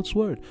contrary to God's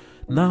word.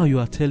 Now you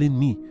are telling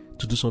me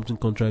to do something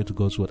contrary to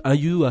God's word. And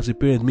you as a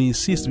parent may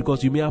insist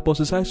because you may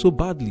apostatize so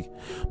badly.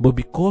 But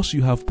because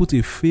you have put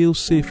a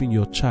fail-safe in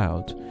your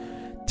child,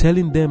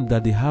 telling them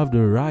that they have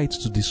the right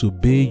to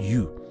disobey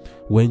you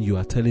when you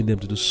are telling them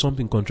to do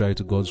something contrary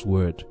to God's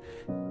word,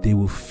 they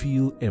will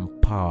feel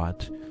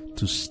empowered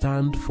to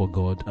stand for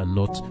God and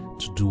not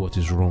to do what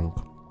is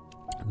wrong.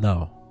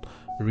 Now,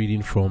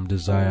 reading from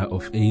Desire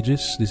of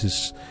Ages. This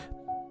is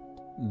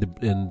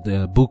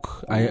the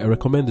book. I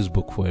recommend this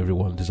book for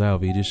everyone. Desire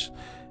of Ages.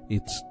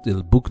 It's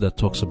the book that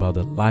talks about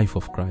the life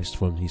of Christ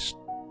from his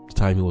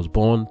time he was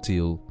born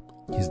till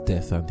his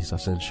death and his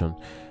ascension.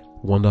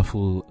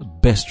 Wonderful,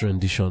 best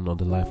rendition on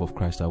the life of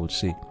Christ, I would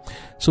say.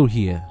 So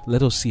here,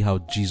 let us see how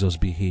Jesus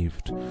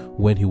behaved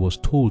when he was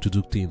told to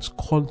do things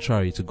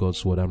contrary to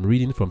God's word. I'm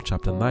reading from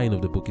chapter 9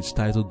 of the book. It's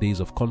titled Days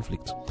of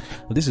Conflict.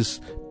 And this is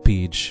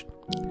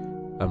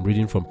I'm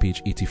reading from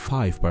page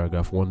 85,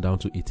 paragraph 1 down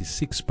to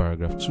 86,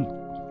 paragraph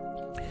 2.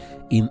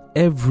 In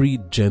every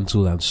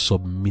gentle and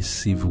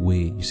submissive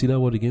way. You see that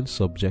word again?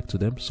 Subject to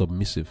them,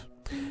 submissive.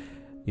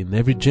 In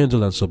every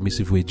gentle and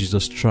submissive way,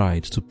 Jesus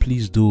tried to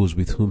please those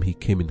with whom he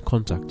came in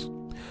contact.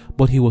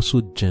 But he was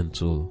so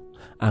gentle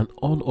and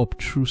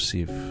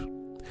unobtrusive.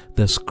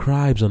 The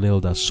scribes and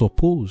elders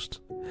supposed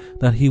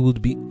that he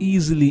would be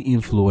easily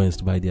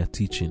influenced by their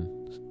teaching.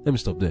 Let me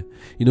stop there.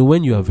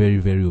 When you are very,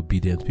 very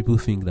obedient, people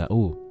think that,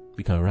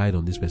 we can ride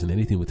on this person.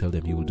 Anything we tell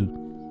them, he will do.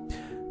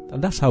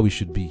 And that's how we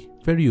should be.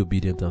 Very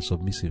obedient and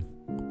submissive.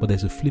 But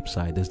there's a flip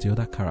side. There's the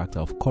other character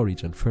of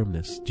courage and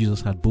firmness.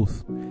 Jesus had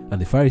both. And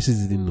the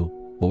Pharisees didn't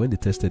know. But when they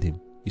tested him,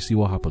 you see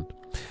what happened.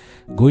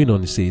 Going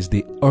on, it says,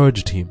 they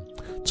urged him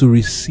to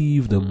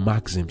receive the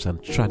maxims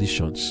and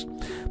traditions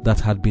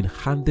that had been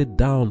handed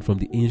down from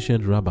the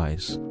ancient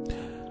rabbis.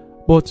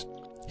 But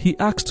he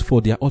asked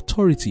for their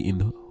authority in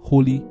the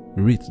Holy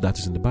Writ, that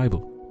is in the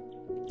Bible.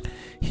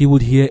 He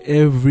would hear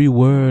every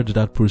word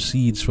that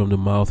proceeds from the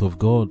mouth of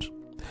God,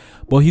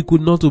 but he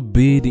could not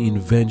obey the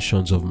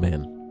inventions of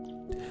men.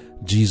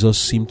 Jesus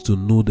seemed to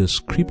know the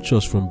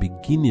scriptures from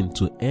beginning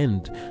to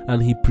end,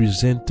 and he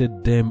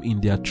presented them in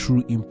their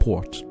true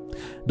import.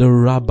 The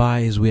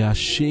rabbis were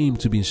ashamed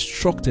to be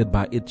instructed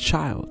by a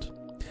child.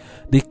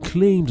 They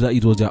claimed that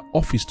it was their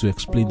office to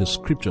explain the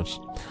scriptures,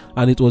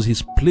 and it was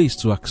his place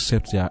to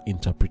accept their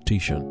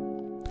interpretation.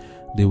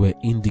 They were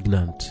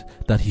indignant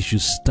that he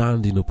should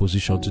stand in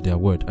opposition to their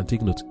word. And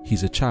take note,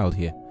 he's a child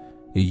here,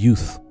 a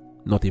youth,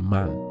 not a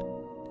man,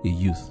 a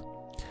youth.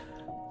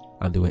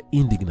 And they were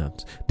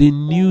indignant. They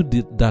knew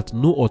that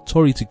no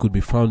authority could be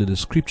found in the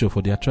scripture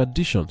for their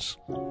traditions.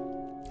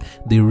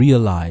 They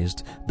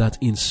realized that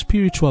in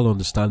spiritual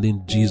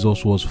understanding,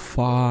 Jesus was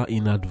far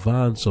in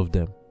advance of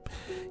them.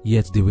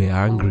 Yet they were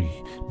angry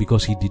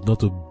because he did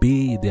not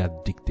obey their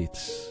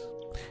dictates.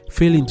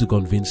 Failing to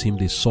convince him,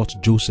 they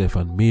sought Joseph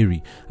and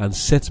Mary and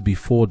set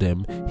before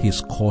them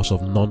his cause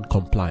of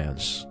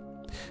non-compliance.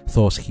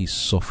 Thus he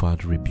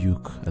suffered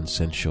rebuke and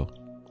censure.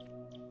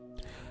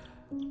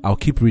 I'll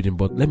keep reading,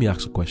 but let me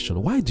ask a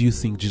question. Why do you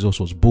think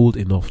Jesus was bold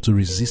enough to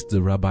resist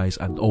the rabbis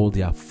and all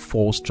their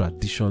false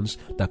traditions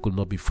that could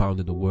not be found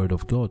in the word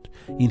of God?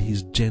 In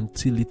his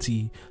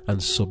gentility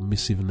and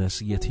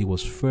submissiveness, yet he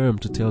was firm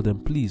to tell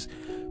them, please,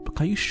 but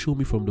can you show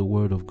me from the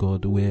word of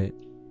God where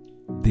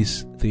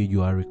this thing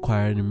you are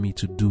requiring me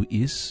to do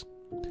is?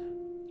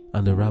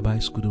 And the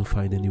rabbis couldn't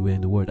find anywhere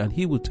in the word. And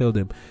he would tell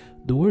them,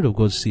 the word of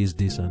God says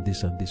this and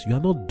this and this. You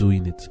are not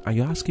doing it. And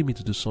you're asking me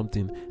to do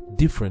something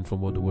different from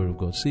what the word of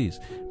God says.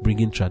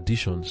 Bringing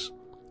traditions.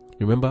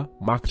 Remember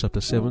Mark chapter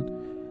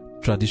 7?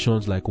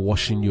 Traditions like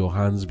washing your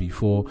hands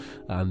before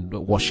and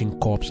washing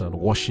cups and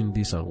washing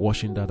this and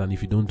washing that. And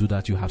if you don't do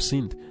that, you have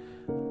sinned.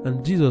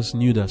 And Jesus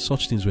knew that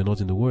such things were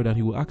not in the word, and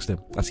he would ask them.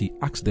 As he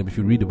asked them, if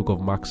you read the book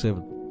of Mark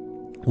 7,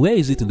 where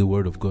is it in the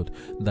word of God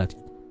that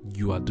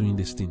you are doing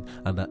this thing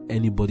and that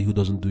anybody who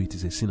doesn't do it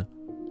is a sinner?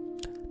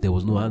 There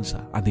was no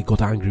answer, and they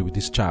got angry with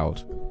this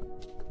child.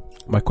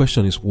 My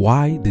question is,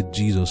 why did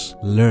Jesus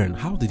learn?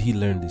 How did he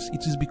learn this?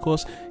 It is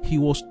because he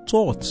was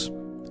taught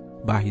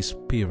by his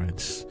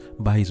parents,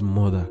 by his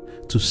mother,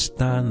 to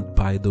stand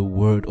by the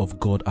word of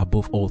God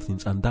above all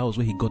things, and that was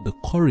where he got the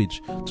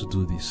courage to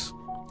do this.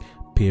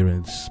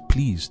 Parents,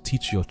 please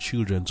teach your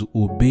children to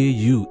obey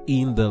you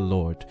in the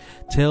Lord.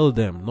 Tell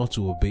them not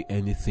to obey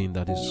anything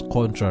that is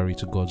contrary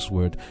to God's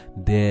word.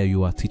 There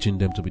you are teaching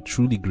them to be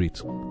truly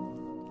great.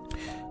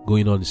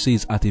 Going on, it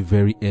says, at a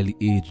very early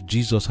age,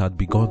 Jesus had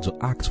begun to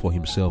act for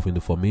himself in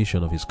the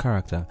formation of his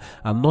character,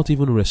 and not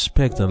even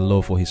respect and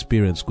love for his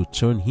parents could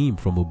turn him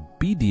from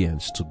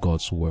obedience to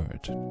God's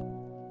word.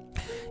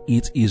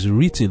 It is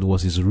written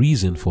was his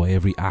reason for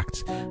every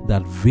act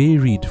that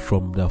varied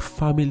from the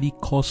family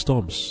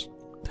customs.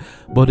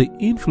 But the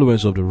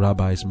influence of the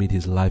rabbis made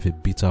his life a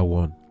bitter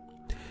one.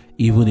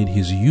 Even in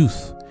his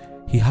youth,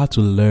 he had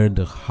to learn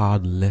the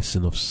hard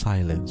lesson of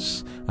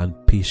silence and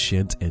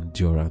patient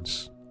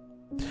endurance.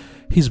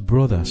 His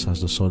brothers,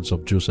 as the sons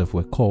of Joseph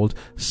were called,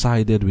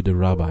 sided with the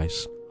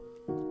rabbis.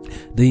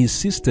 They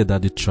insisted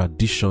that the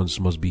traditions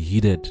must be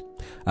heeded,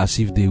 as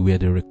if they were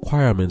the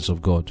requirements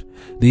of God.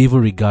 They even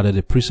regarded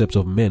the precepts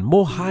of men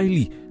more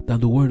highly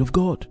than the word of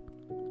God.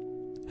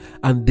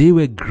 And they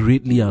were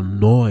greatly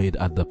annoyed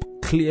at the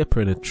clear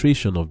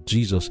penetration of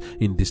Jesus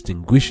in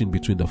distinguishing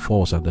between the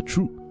false and the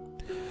true.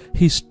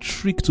 His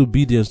strict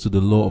obedience to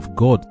the law of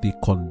God they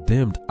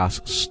condemned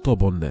as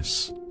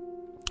stubbornness.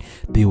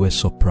 They were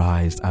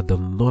surprised at the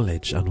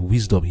knowledge and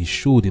wisdom he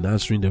showed in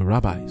answering the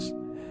rabbis.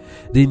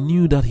 They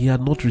knew that he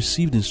had not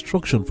received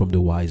instruction from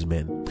the wise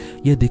men,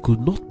 yet they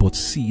could not but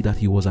see that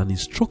he was an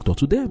instructor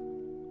to them.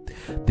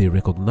 They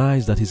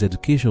recognized that his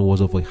education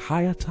was of a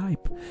higher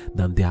type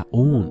than their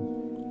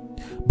own,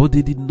 but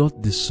they did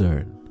not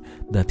discern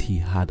that he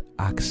had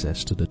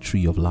access to the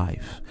tree of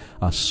life,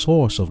 a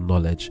source of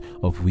knowledge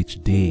of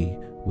which they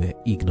were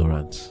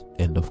ignorant.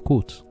 End of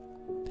quote.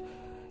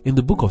 In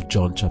the book of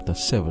John chapter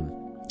 7,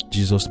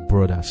 Jesus'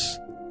 brothers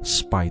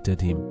spited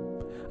him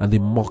and they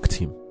mocked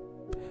him.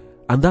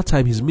 And that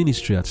time his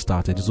ministry had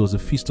started. It was the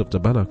Feast of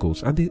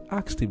Tabernacles. And they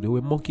asked him, they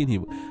were mocking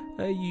him,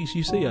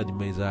 you say you're the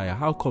Messiah.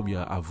 How come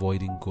you're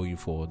avoiding going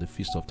for the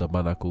Feast of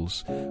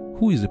Tabernacles?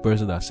 Who is the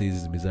person that says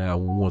he's the Messiah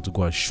and will want to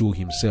go and show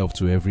himself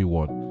to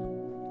everyone?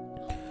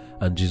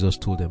 And Jesus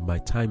told them, my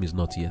time is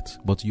not yet,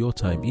 but your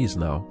time is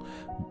now.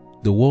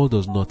 The world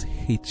does not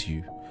hate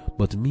you,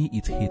 but me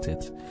it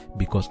hateth,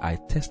 because I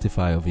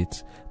testify of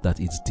it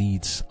that its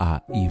deeds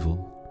are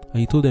evil. And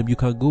he told them, you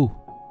can go.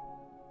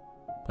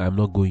 I am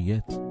not going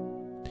yet.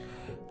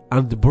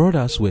 And the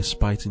brothers were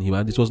spiting him,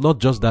 and it was not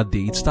just that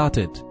day, it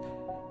started.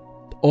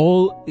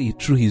 All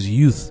through his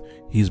youth,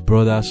 his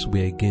brothers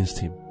were against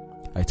him.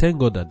 I thank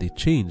God that they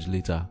changed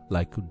later,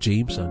 like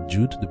James and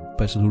Jude, the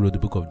person who wrote the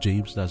book of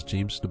James, that's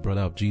James, the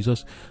brother of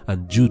Jesus,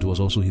 and Jude was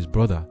also his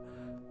brother.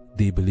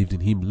 They believed in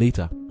him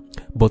later.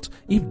 But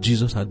if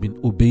Jesus had been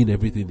obeying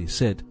everything he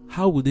said,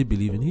 how would they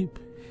believe in him?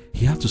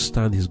 He had to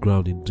stand his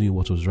ground in doing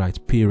what was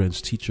right. Parents,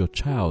 teach your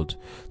child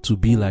to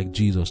be like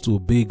Jesus, to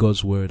obey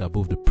God's word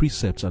above the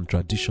precepts and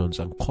traditions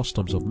and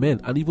customs of men,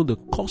 and even the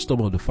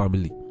custom of the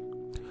family.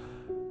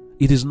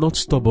 It is not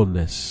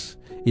stubbornness.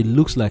 It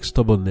looks like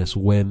stubbornness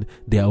when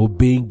they are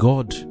obeying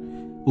God.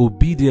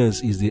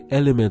 Obedience is the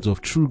element of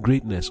true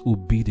greatness.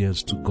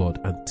 Obedience to God,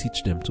 and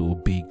teach them to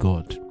obey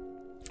God.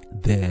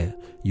 There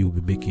you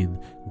will be making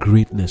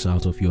greatness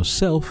out of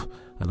yourself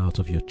and out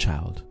of your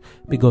child.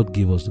 May God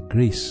give us the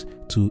grace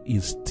to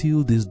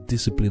instill this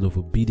discipline of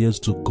obedience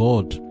to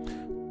God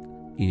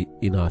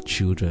in our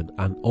children,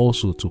 and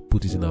also to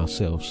put it in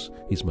ourselves,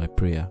 is my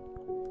prayer.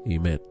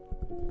 Amen.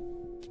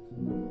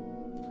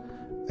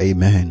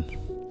 Amen.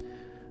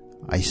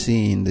 I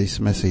see in this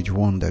message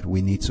one that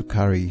we need to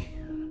carry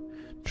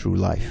through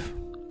life.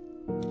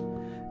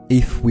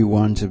 If we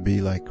want to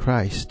be like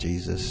Christ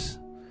Jesus,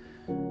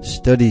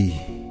 study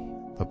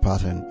the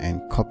pattern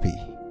and copy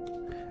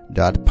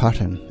that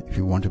pattern if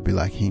you want to be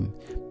like him.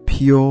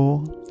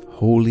 Pure,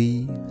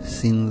 holy,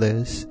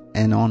 sinless,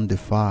 and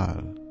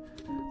undefiled.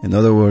 In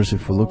other words,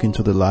 if we look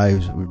into the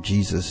lives of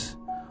Jesus,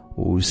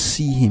 we will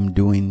see him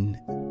doing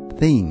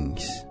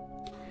things,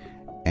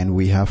 and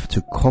we have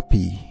to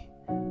copy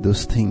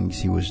those things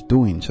he was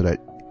doing so that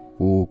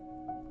we'll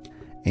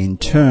in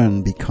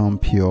turn become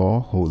pure,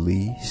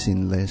 holy,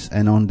 sinless,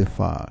 and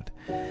undefiled.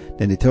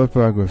 Then the third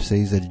paragraph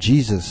says that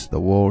Jesus, the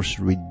world's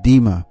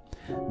Redeemer,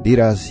 did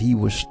as he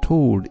was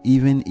told,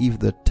 even if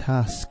the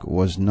task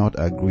was not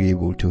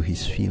agreeable to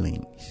his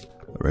feelings.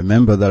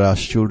 Remember that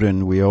as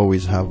children, we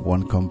always have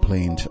one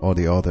complaint or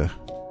the other.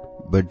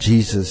 But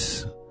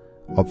Jesus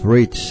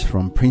operates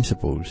from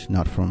principles,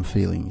 not from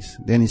feelings.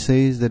 Then he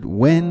says that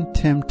when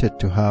tempted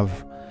to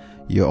have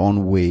your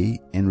own way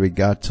in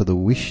regard to the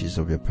wishes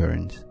of your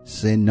parents,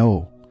 say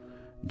no.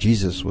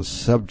 Jesus was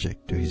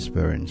subject to his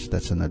parents.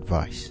 That's an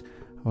advice.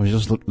 I was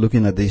just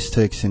looking at this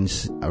text, and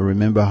I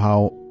remember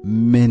how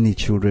many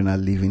children are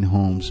leaving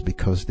homes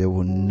because they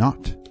will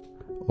not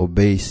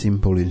obey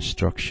simple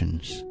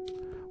instructions.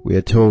 We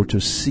are told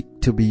to seek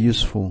to be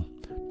useful,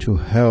 to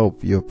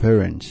help your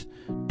parents,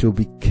 to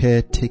be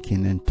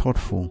caretaking and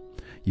thoughtful.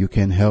 You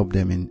can help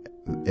them in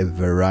a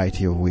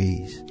variety of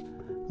ways.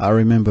 I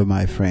remember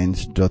my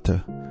friend's daughter,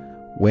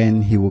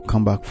 when he would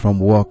come back from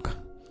work,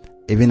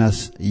 even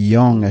as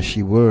young as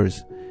she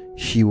was,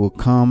 she will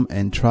come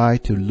and try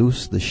to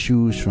loose the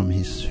shoes from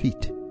his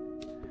feet.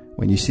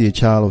 When you see a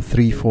child of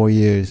 3-4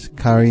 years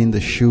carrying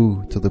the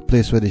shoe to the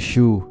place where the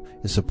shoe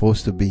is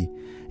supposed to be,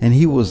 And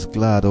he was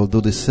glad,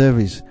 although the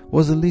service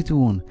was a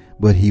little one,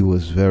 but he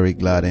was very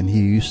glad, and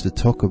he used to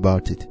talk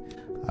about it.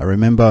 I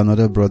remember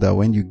another brother,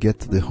 when you get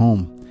to the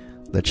home,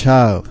 the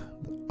child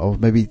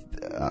of maybe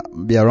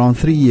be around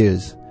 3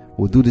 years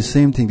will do the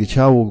same thing. The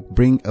child will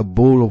bring a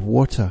bowl of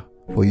water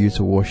for you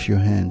to wash your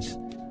hands.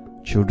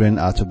 Children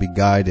are to be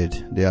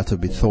guided. They are to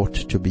be taught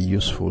to be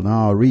useful.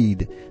 Now I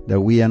read that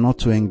we are not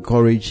to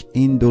encourage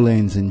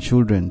indolence in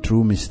children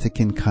through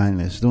mistaken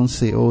kindness. Don't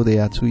say, oh, they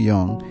are too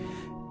young.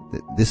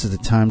 This is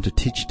the time to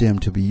teach them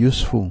to be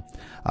useful.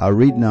 I'll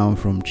read now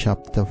from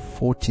chapter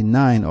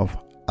 49 of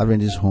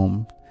Adventist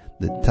Home.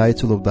 The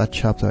title of that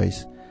chapter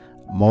is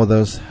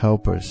Mother's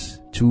Helpers,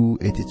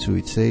 282.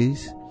 It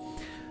says,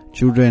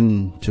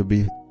 children to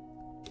be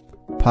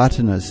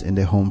partners in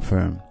the home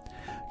firm.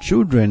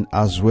 Children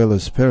as well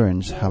as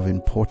parents have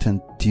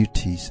important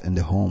duties in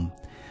the home.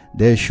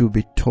 They should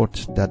be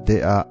taught that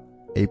they are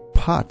a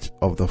part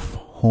of the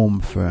home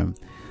firm.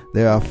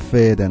 They are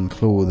fed and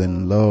clothed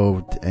and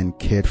loved and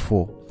cared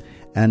for,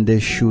 and they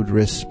should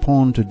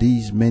respond to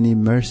these many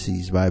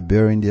mercies by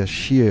bearing their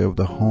share of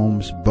the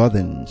home's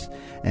burdens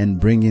and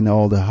bringing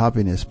all the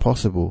happiness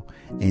possible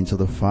into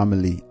the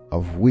family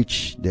of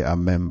which they are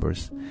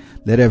members.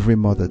 Let every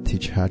mother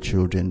teach her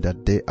children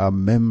that they are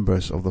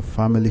members of the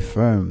family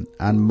firm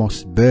and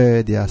must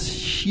bear their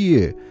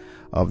share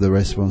of the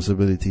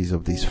responsibilities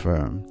of this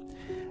firm.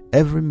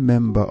 Every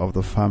member of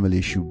the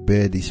family should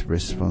bear these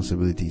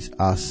responsibilities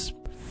as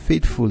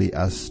faithfully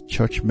as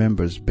church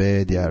members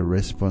bear their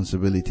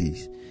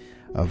responsibilities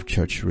of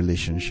church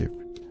relationship.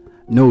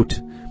 Note,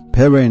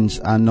 parents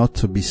are not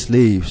to be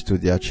slaves to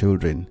their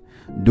children,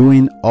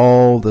 doing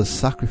all the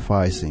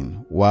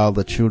sacrificing while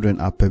the children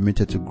are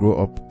permitted to grow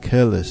up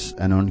careless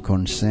and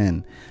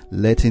unconcerned,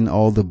 letting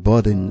all the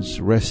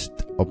burdens rest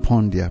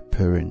upon their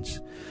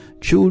parents.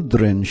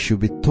 Children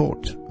should be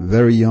taught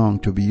very young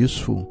to be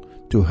useful,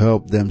 to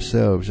help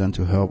themselves and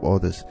to help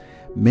others.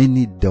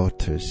 Many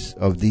daughters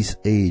of this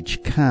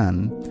age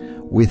can,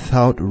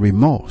 without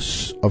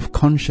remorse of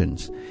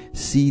conscience,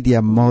 see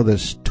their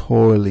mothers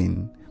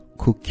toiling,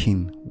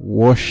 cooking,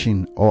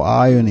 washing, or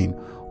ironing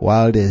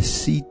while they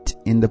sit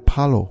in the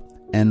parlor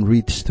and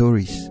read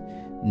stories,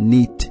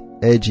 knit,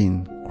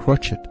 edging,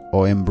 crochet,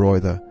 or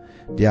embroider.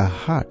 Their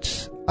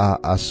hearts are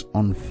as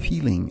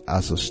unfeeling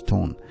as a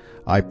stone.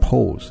 I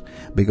pause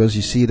because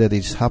you see that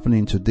it's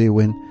happening today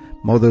when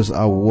mothers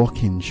are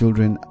walking,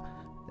 children,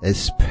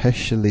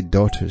 especially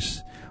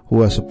daughters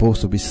who are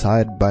supposed to be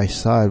side by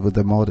side with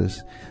the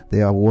mothers.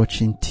 They are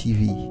watching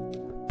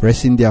TV,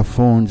 pressing their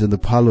phones in the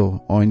parlor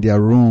or in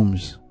their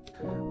rooms.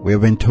 We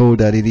have been told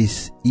that it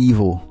is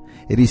evil.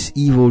 It is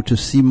evil to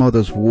see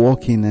mothers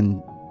walking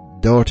and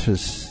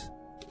daughters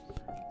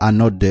are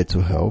not there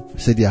to help.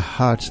 So their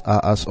hearts are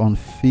as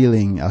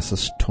unfeeling as a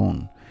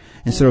stone.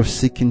 Instead of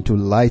seeking to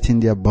lighten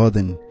their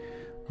burden,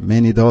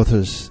 many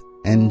daughters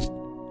and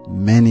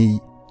many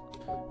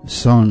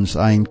sons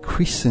are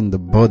increasing the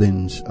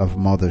burdens of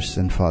mothers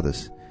and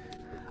fathers.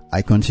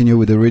 I continue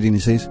with the reading.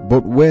 It says,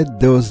 but where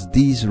does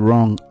this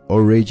wrong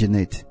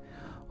originate?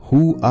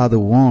 Who are the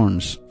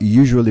ones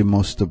usually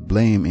most to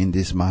blame in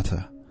this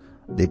matter?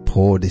 The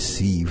poor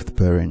deceived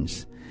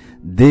parents.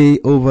 They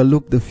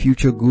overlook the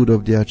future good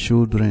of their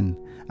children,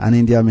 and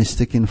in their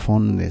mistaken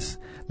fondness,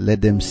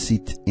 let them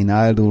sit in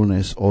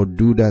idleness or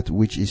do that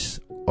which is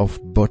of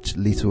but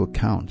little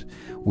account,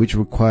 which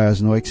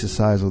requires no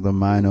exercise of the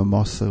mind or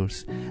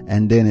muscles,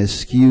 and then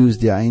excuse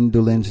their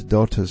indolent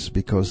daughters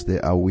because they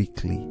are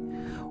weakly.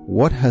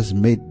 What has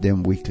made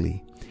them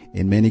weakly?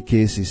 In many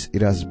cases,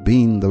 it has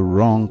been the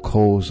wrong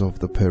cause of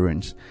the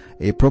parents.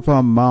 A proper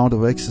amount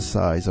of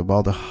exercise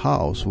about the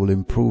house will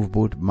improve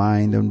both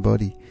mind and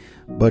body,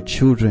 but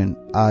children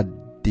are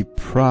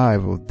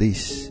deprived of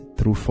this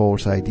through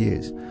false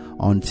ideas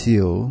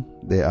until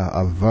they are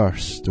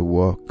averse to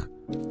work.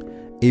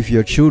 If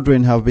your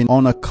children have been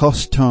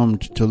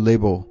unaccustomed to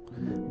labor,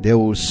 they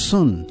will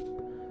soon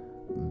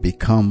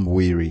become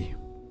weary.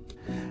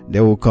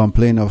 They will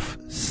complain of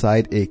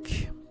side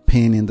ache,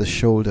 pain in the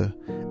shoulder,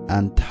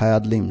 and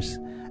tired limbs,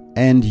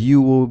 and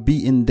you will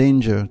be in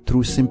danger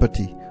through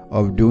sympathy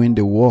of doing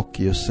the work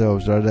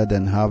yourselves rather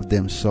than have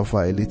them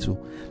suffer a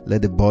little.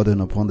 Let the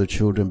burden upon the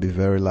children be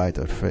very light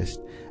at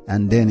first,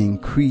 and then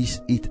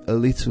increase it a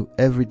little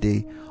every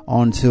day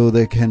until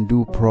they can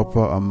do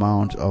proper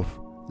amount of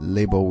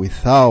labor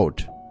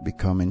without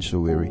becoming so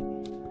weary.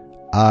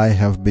 I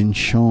have been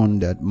shown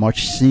that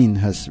much sin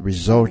has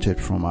resulted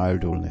from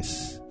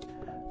idleness.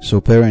 So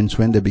parents,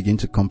 when they begin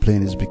to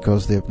complain, it's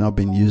because they have not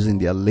been using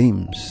their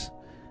limbs.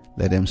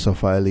 Let them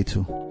suffer a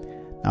little.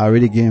 Now I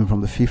read again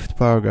from the 5th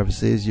paragraph. It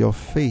says, your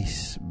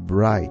face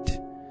bright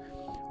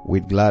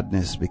with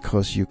gladness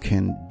because you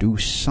can do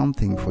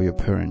something for your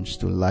parents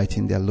to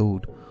lighten their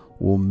load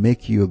will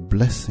make you a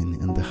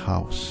blessing in the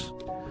house.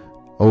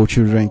 All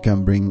children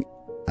can bring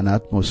an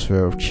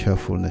atmosphere of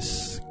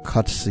cheerfulness,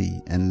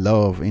 courtesy, and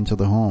love into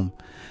the home.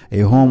 A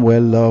home where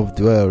love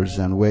dwells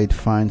and where it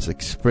finds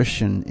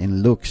expression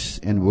in looks,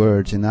 in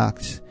words, in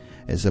acts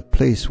is a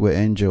place where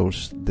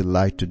angels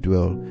delight to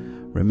dwell.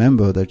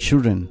 Remember that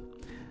children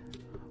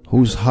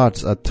whose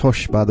hearts are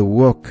touched by the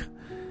work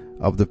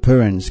of the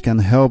parents, can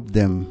help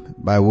them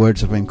by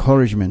words of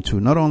encouragement to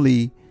not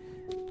only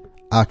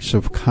acts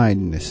of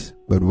kindness,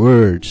 but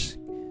words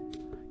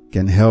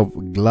can help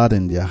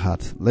gladden their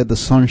heart. Let the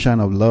sunshine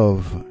of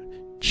love,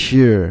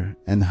 cheer,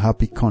 and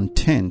happy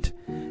content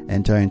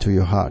enter into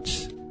your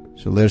hearts.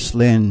 So let's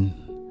learn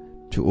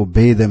to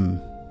obey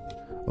them,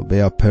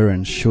 obey our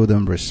parents, show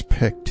them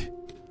respect.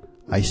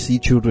 I see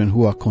children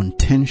who are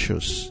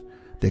contentious.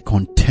 They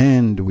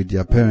contend with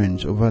their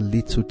parents over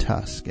little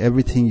tasks.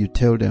 Everything you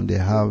tell them, they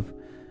have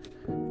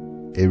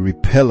a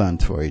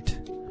repellent for it.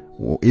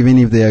 Even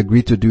if they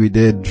agree to do it,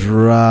 they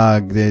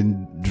drag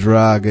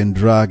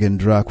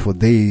for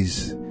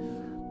days.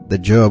 The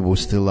job will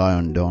still lie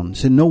undone.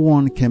 So no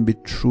one can be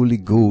truly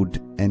good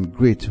and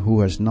great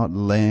who has not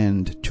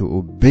learned to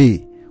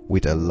obey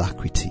with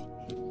alacrity.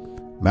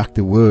 Mark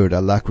the word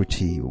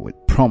alacrity, with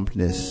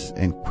promptness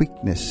and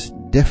quickness,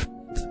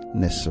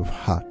 deftness of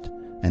heart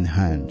and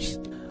hands.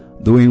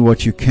 Doing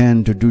what you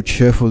can to do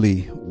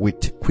cheerfully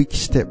with quick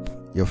step,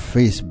 your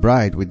face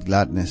bright with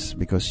gladness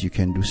because you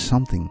can do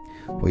something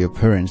for your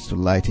parents to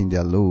lighten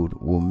their load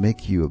will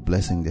make you a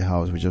blessing in the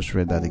house. We just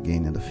read that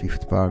again in the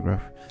 5th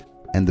paragraph.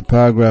 And the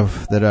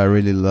paragraph that I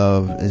really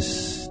love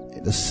is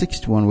the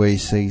 6th one, where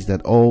it says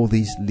that all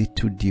these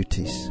little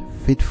duties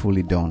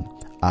faithfully done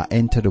are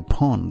entered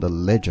upon the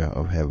ledger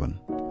of heaven.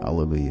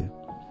 Hallelujah.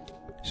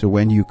 So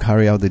when you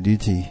carry out the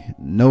duty,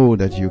 know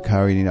that you're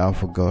carrying it out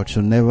for God. So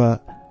never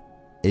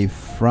a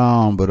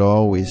frown, but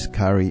always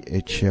carry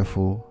a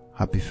cheerful,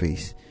 happy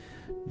face.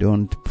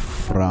 Don't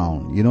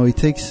frown. You know, it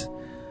takes,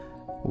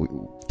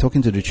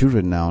 talking to the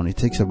children now, it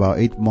takes about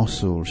 8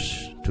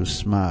 muscles to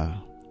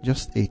smile.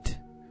 Just 8.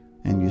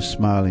 And you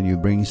smile and you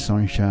bring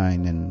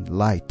sunshine and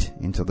light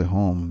into the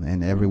home,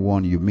 and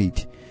everyone you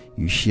meet,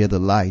 you share the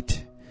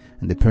light,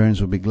 and the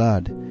parents will be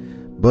glad.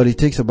 But it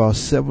takes about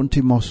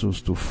 70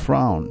 muscles to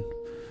frown.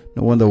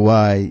 No wonder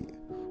why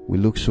we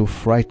look so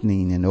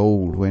frightening and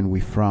old when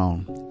we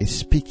frown. It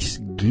speaks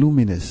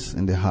gloominess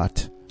in the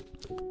heart.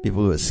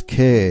 People are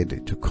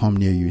scared to come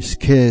near you. It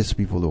scares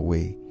people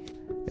away.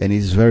 And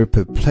it's very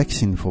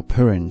perplexing for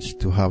parents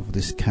to have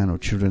this kind of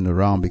children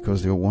around,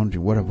 because they're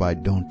wondering, what have I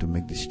done to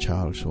make this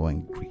child so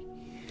angry?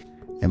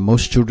 And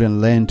most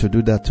children learn to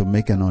do that to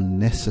make an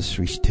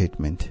unnecessary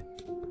statement.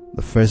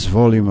 The first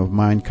volume of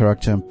Mind,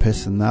 Character and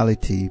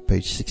Personality,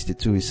 page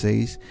 62, it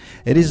says,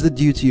 "It is the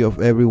duty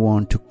of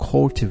everyone to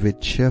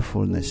cultivate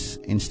cheerfulness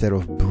instead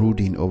of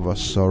brooding over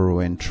sorrow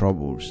and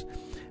troubles.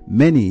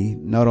 Many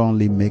not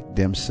only make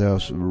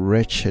themselves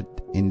wretched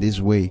in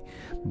this way,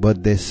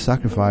 but they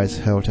sacrifice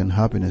health and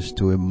happiness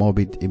to a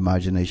morbid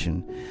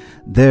imagination.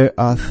 There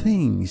are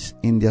things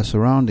in their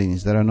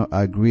surroundings that are not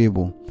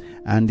agreeable,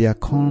 and their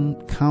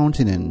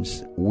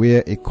countenance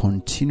wear a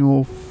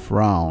continual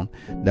frown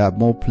that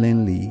more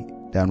plainly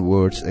than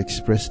words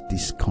express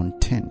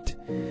discontent.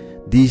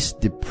 These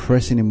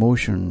depressing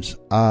emotions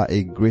are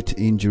a great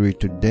injury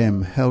to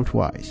them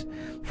health-wise,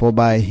 for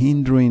by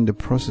hindering the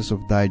process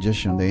of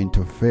digestion, they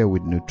interfere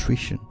with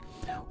nutrition.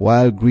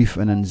 While grief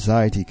and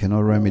anxiety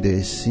cannot remedy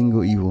a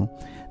single evil,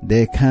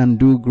 they can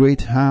do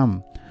great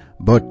harm.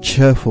 But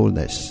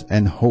cheerfulness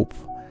and hope,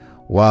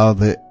 while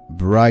they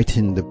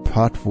brighten the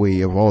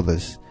pathway of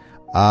others,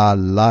 are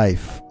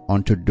life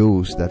unto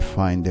those that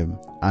find them,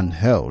 and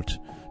health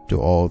to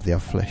all their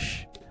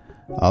flesh."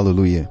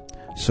 Hallelujah.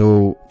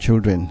 So,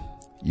 children,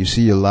 you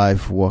see your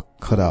life work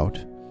cut out.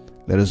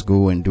 Let us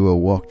go and do a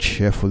work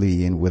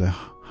cheerfully and with a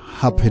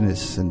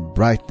happiness and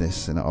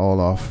brightness in all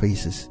our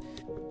faces.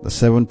 The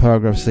 7th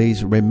paragraph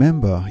says,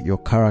 "Remember, your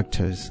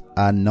characters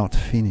are not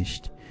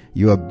finished.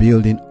 You are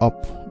building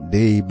up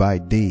day by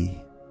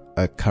day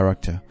a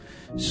character."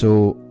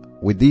 So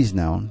with this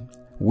now,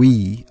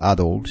 we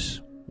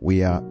adults,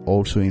 we are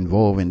also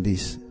involved in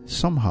this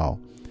somehow.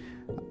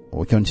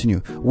 We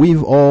continue.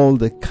 "With all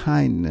the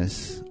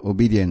kindness,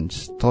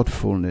 obedience,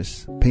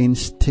 thoughtfulness,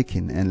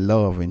 painstaking, and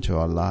love into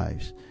our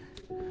lives."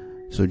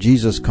 So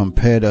Jesus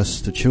compared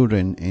us to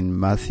children in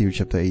Matthew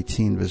chapter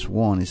 18 verse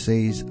 1. It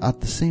says, "At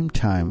the same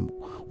time,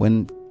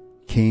 when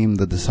came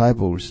the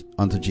disciples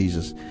unto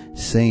Jesus,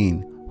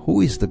 saying,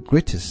 Who is the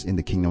greatest in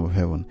the kingdom of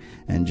heaven?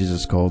 And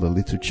Jesus called a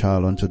little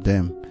child unto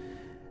them,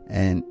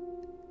 and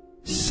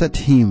set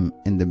him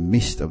in the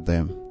midst of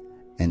them,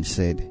 and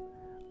said,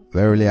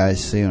 Verily I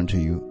say unto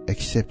you,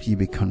 except ye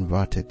be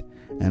converted,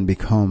 and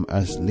become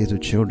as little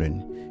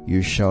children,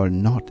 you shall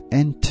not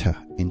enter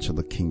into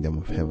the kingdom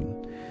of heaven.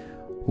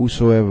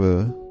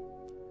 Whosoever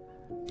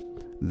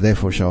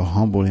therefore shall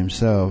humble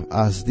himself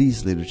as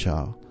this little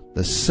child,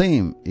 the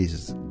same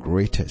is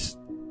greatest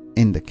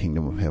in the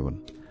kingdom of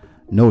heaven."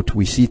 Note,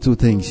 we see 2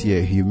 things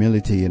here.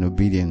 Humility and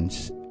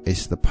obedience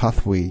is the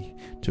pathway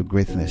to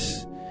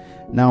greatness.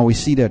 Now we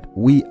see that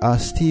we are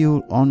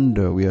children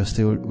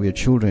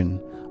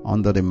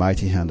under the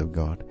mighty hand of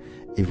God.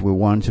 If we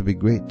want to be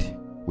great,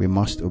 we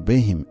must obey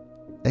him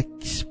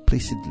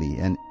explicitly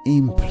and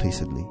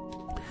implicitly.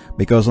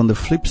 Because on the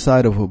flip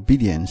side of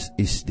obedience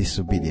is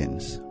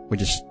disobedience,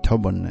 which is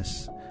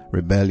stubbornness,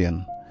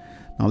 rebellion.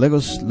 Now let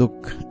us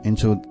look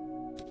into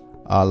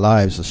our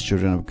lives as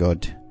children of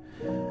God.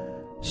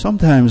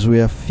 Sometimes we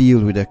are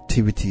filled with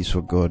activities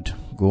for God,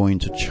 going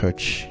to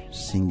church,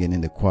 singing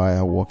in the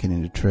choir, working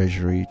in the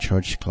treasury,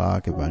 church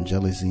clerk,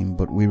 evangelism,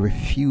 but we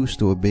refuse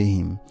to obey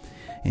Him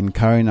in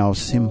carrying out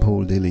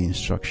simple daily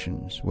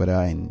instructions,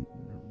 whether in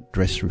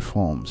dress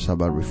reform,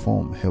 Sabbath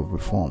reform, health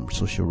reform,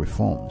 social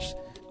reforms.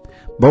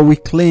 But we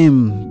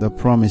claim the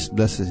promised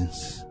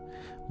blessings,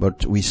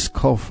 but we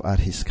scoff at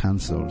His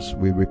counsels.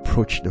 We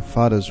reproach the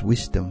Father's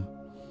wisdom,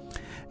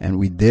 and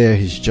we dare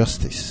His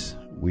justice.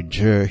 We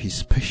jeer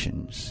His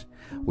patience.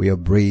 We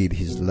upbraid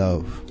His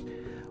love.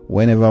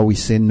 Whenever we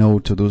say no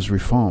to those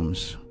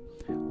reforms,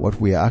 what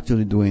we are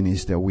actually doing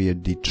is that we are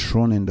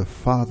dethroning the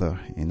Father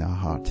in our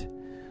heart.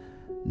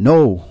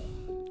 No,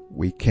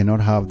 we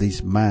cannot have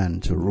this man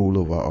to rule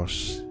over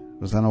us.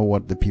 Was that not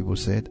what the people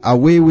said?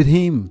 Away with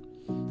him!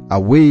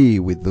 Away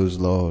with those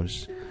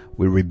laws.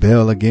 We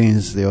rebel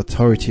against the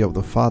authority of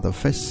the Father.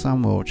 1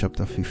 Samuel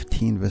chapter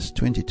 15 verse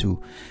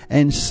 22.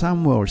 And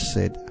Samuel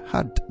said,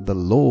 had the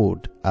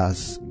Lord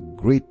as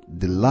great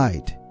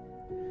delight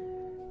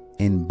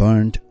in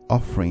burnt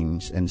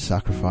offerings and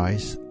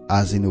sacrifice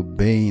as in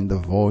obeying the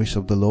voice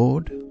of the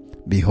Lord?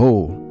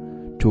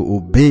 Behold, to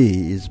obey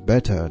is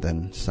better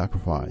than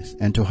sacrifice,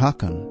 and to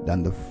hearken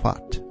than the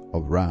fat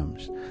of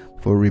rams.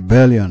 For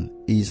rebellion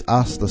is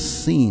as the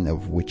sin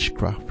of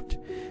witchcraft,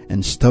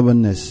 and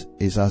stubbornness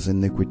is as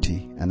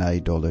iniquity and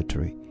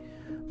idolatry.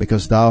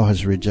 Because thou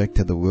hast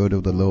rejected the word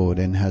of the Lord,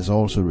 and has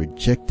also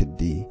rejected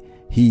thee,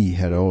 he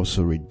had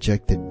also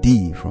rejected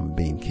thee from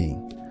being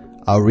king.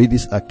 I'll read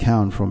this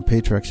account from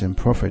Patriarchs and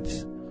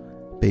Prophets,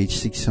 page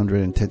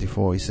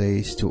 634. It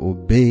says, to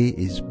obey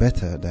is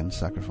better than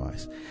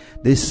sacrifice.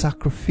 These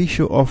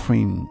sacrificial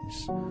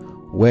offerings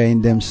were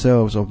in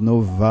themselves of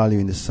no value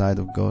in the sight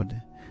of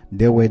God.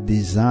 They were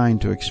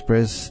designed to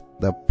express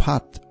the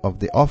part of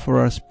the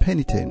offerer's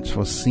penitence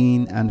for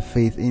sin and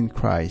faith in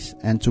Christ,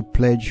 and to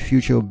pledge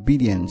future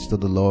obedience to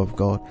the law of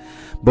God.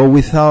 But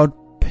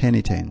without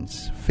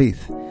penitence,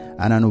 faith,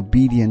 and an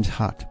obedient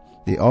heart,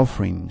 the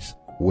offerings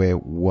were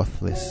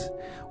worthless.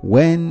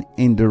 When,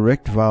 in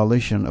direct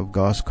violation of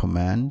God's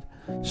command,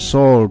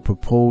 Saul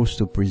proposed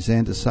to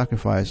present a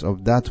sacrifice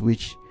of that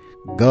which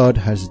God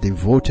has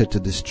devoted to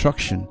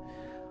destruction,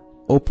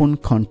 open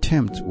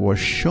contempt was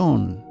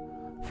shown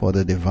for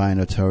the divine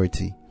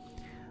authority.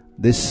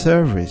 This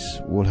service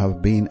would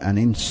have been an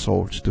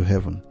insult to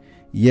heaven.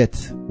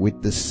 Yet,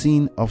 with the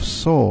sin of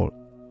Saul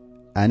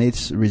and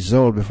its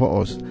result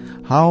before us,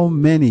 how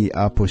many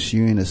are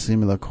pursuing a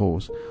similar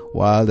course?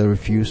 While they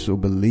refuse to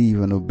believe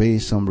and obey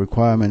some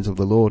requirements of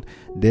the Lord,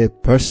 they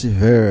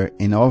persevere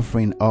in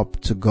offering up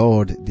to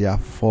God their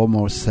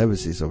formal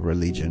services of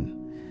religion.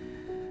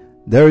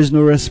 There is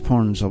no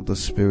response of the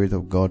Spirit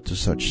of God to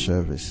such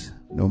service,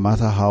 no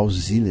matter how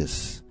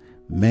zealous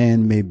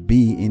men may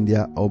be in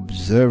their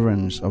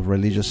observance of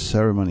religious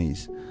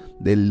ceremonies.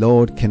 The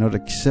Lord cannot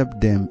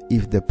accept them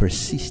if they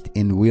persist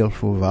in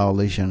willful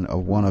violation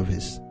of one of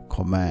His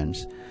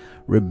commands.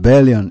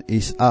 Rebellion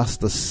is as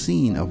the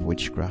sin of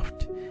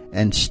witchcraft,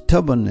 and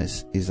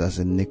stubbornness is as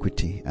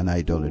iniquity and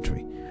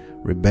idolatry.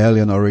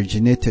 Rebellion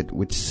originated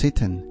with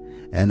Satan,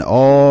 and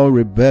all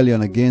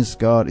rebellion against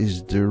God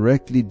is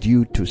directly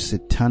due to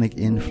satanic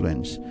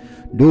influence.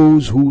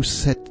 Those who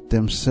set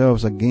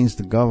themselves against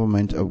the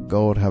government of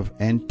God have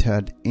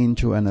entered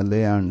into an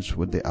alliance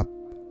with the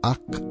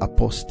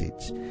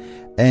apostates,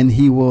 and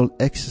he will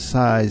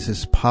exercise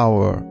his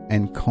power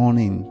and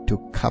cunning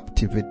to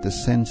captivate the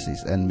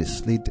senses and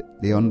mislead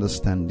the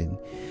understanding.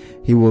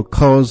 He will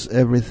cause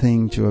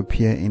everything to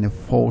appear in a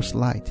false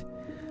light.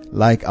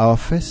 Like our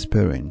first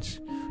parents,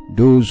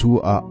 those who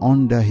are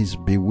under his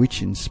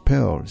bewitching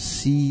spell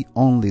see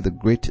only the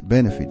great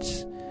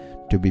benefits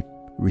to be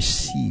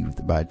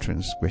received by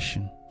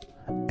transgression.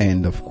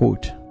 End of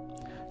quote.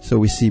 So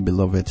we see,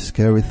 beloved,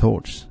 scary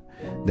thoughts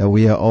that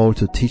we are all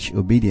to teach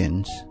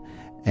obedience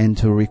and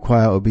to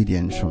require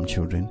obedience from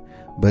children.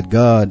 But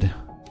God,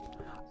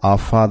 our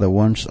Father,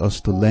 wants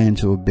us to learn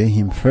to obey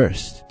Him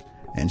first.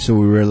 And so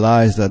we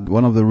realize that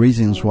one of the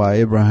reasons why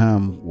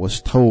Abraham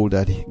was told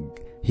that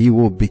he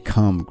will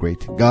become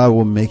great, God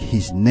will make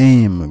His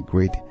name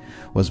great,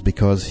 was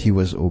because he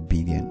was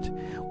obedient.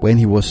 When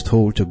he was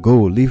told to go,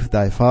 leave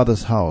thy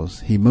father's house,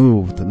 he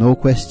moved. No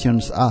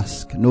questions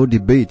asked, no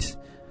debate,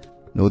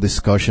 no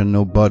discussion,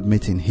 no board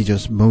meeting. He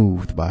just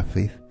moved by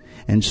faith.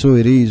 And so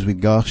it is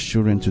with God's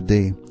children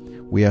today.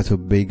 We are to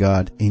obey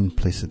God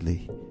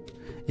implicitly.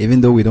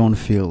 Even though we don't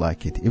feel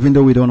like it, even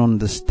though we don't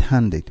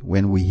understand it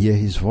when we hear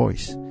His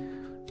voice,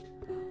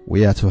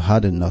 we are to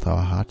harden not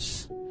our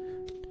hearts.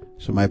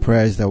 So my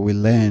prayer is that we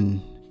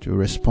learn to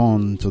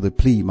respond to the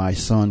plea, my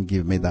son,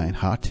 give me thine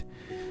heart.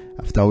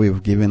 After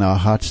we've given our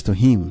hearts to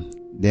Him,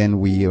 then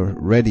we are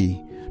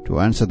ready to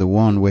answer the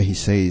one where He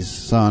says,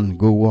 son,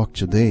 go walk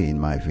today in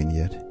my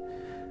vineyard.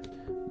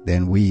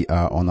 Then we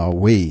are on our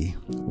way,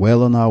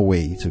 well on our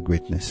way to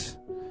greatness.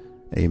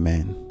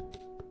 Amen.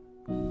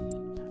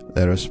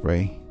 Let us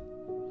pray.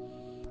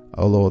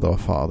 O Lord, our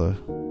Father,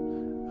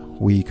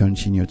 we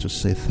continue to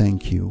say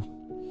thank you.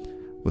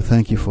 We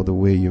thank you for the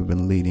way you've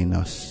been leading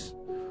us.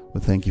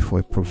 We thank you for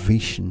a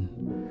provision.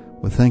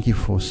 We thank you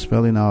for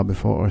spelling out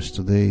before us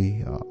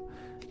today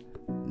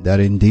that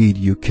indeed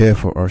you care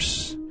for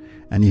us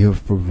and you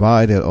have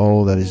provided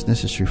all that is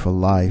necessary for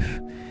life.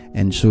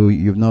 And so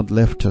you've not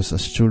left us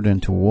as children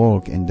to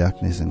walk in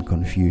darkness and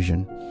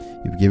confusion.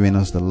 You've given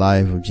us the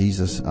life of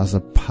Jesus as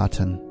a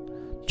pattern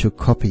to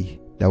copy,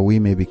 that we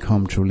may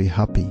become truly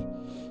happy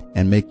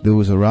and make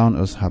those around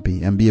us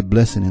happy and be a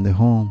blessing in their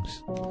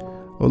homes.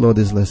 Oh Lord,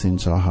 these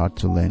lessons are hard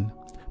to learn,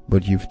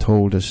 but you've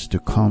told us to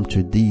come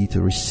to thee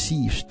to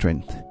receive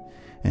strength.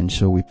 And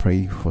so we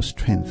pray for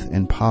strength.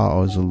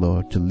 Empower us, O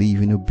Lord, to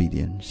live in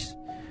obedience.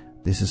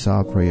 This is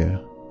our prayer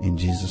in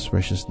Jesus'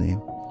 precious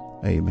name.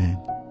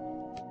 Amen.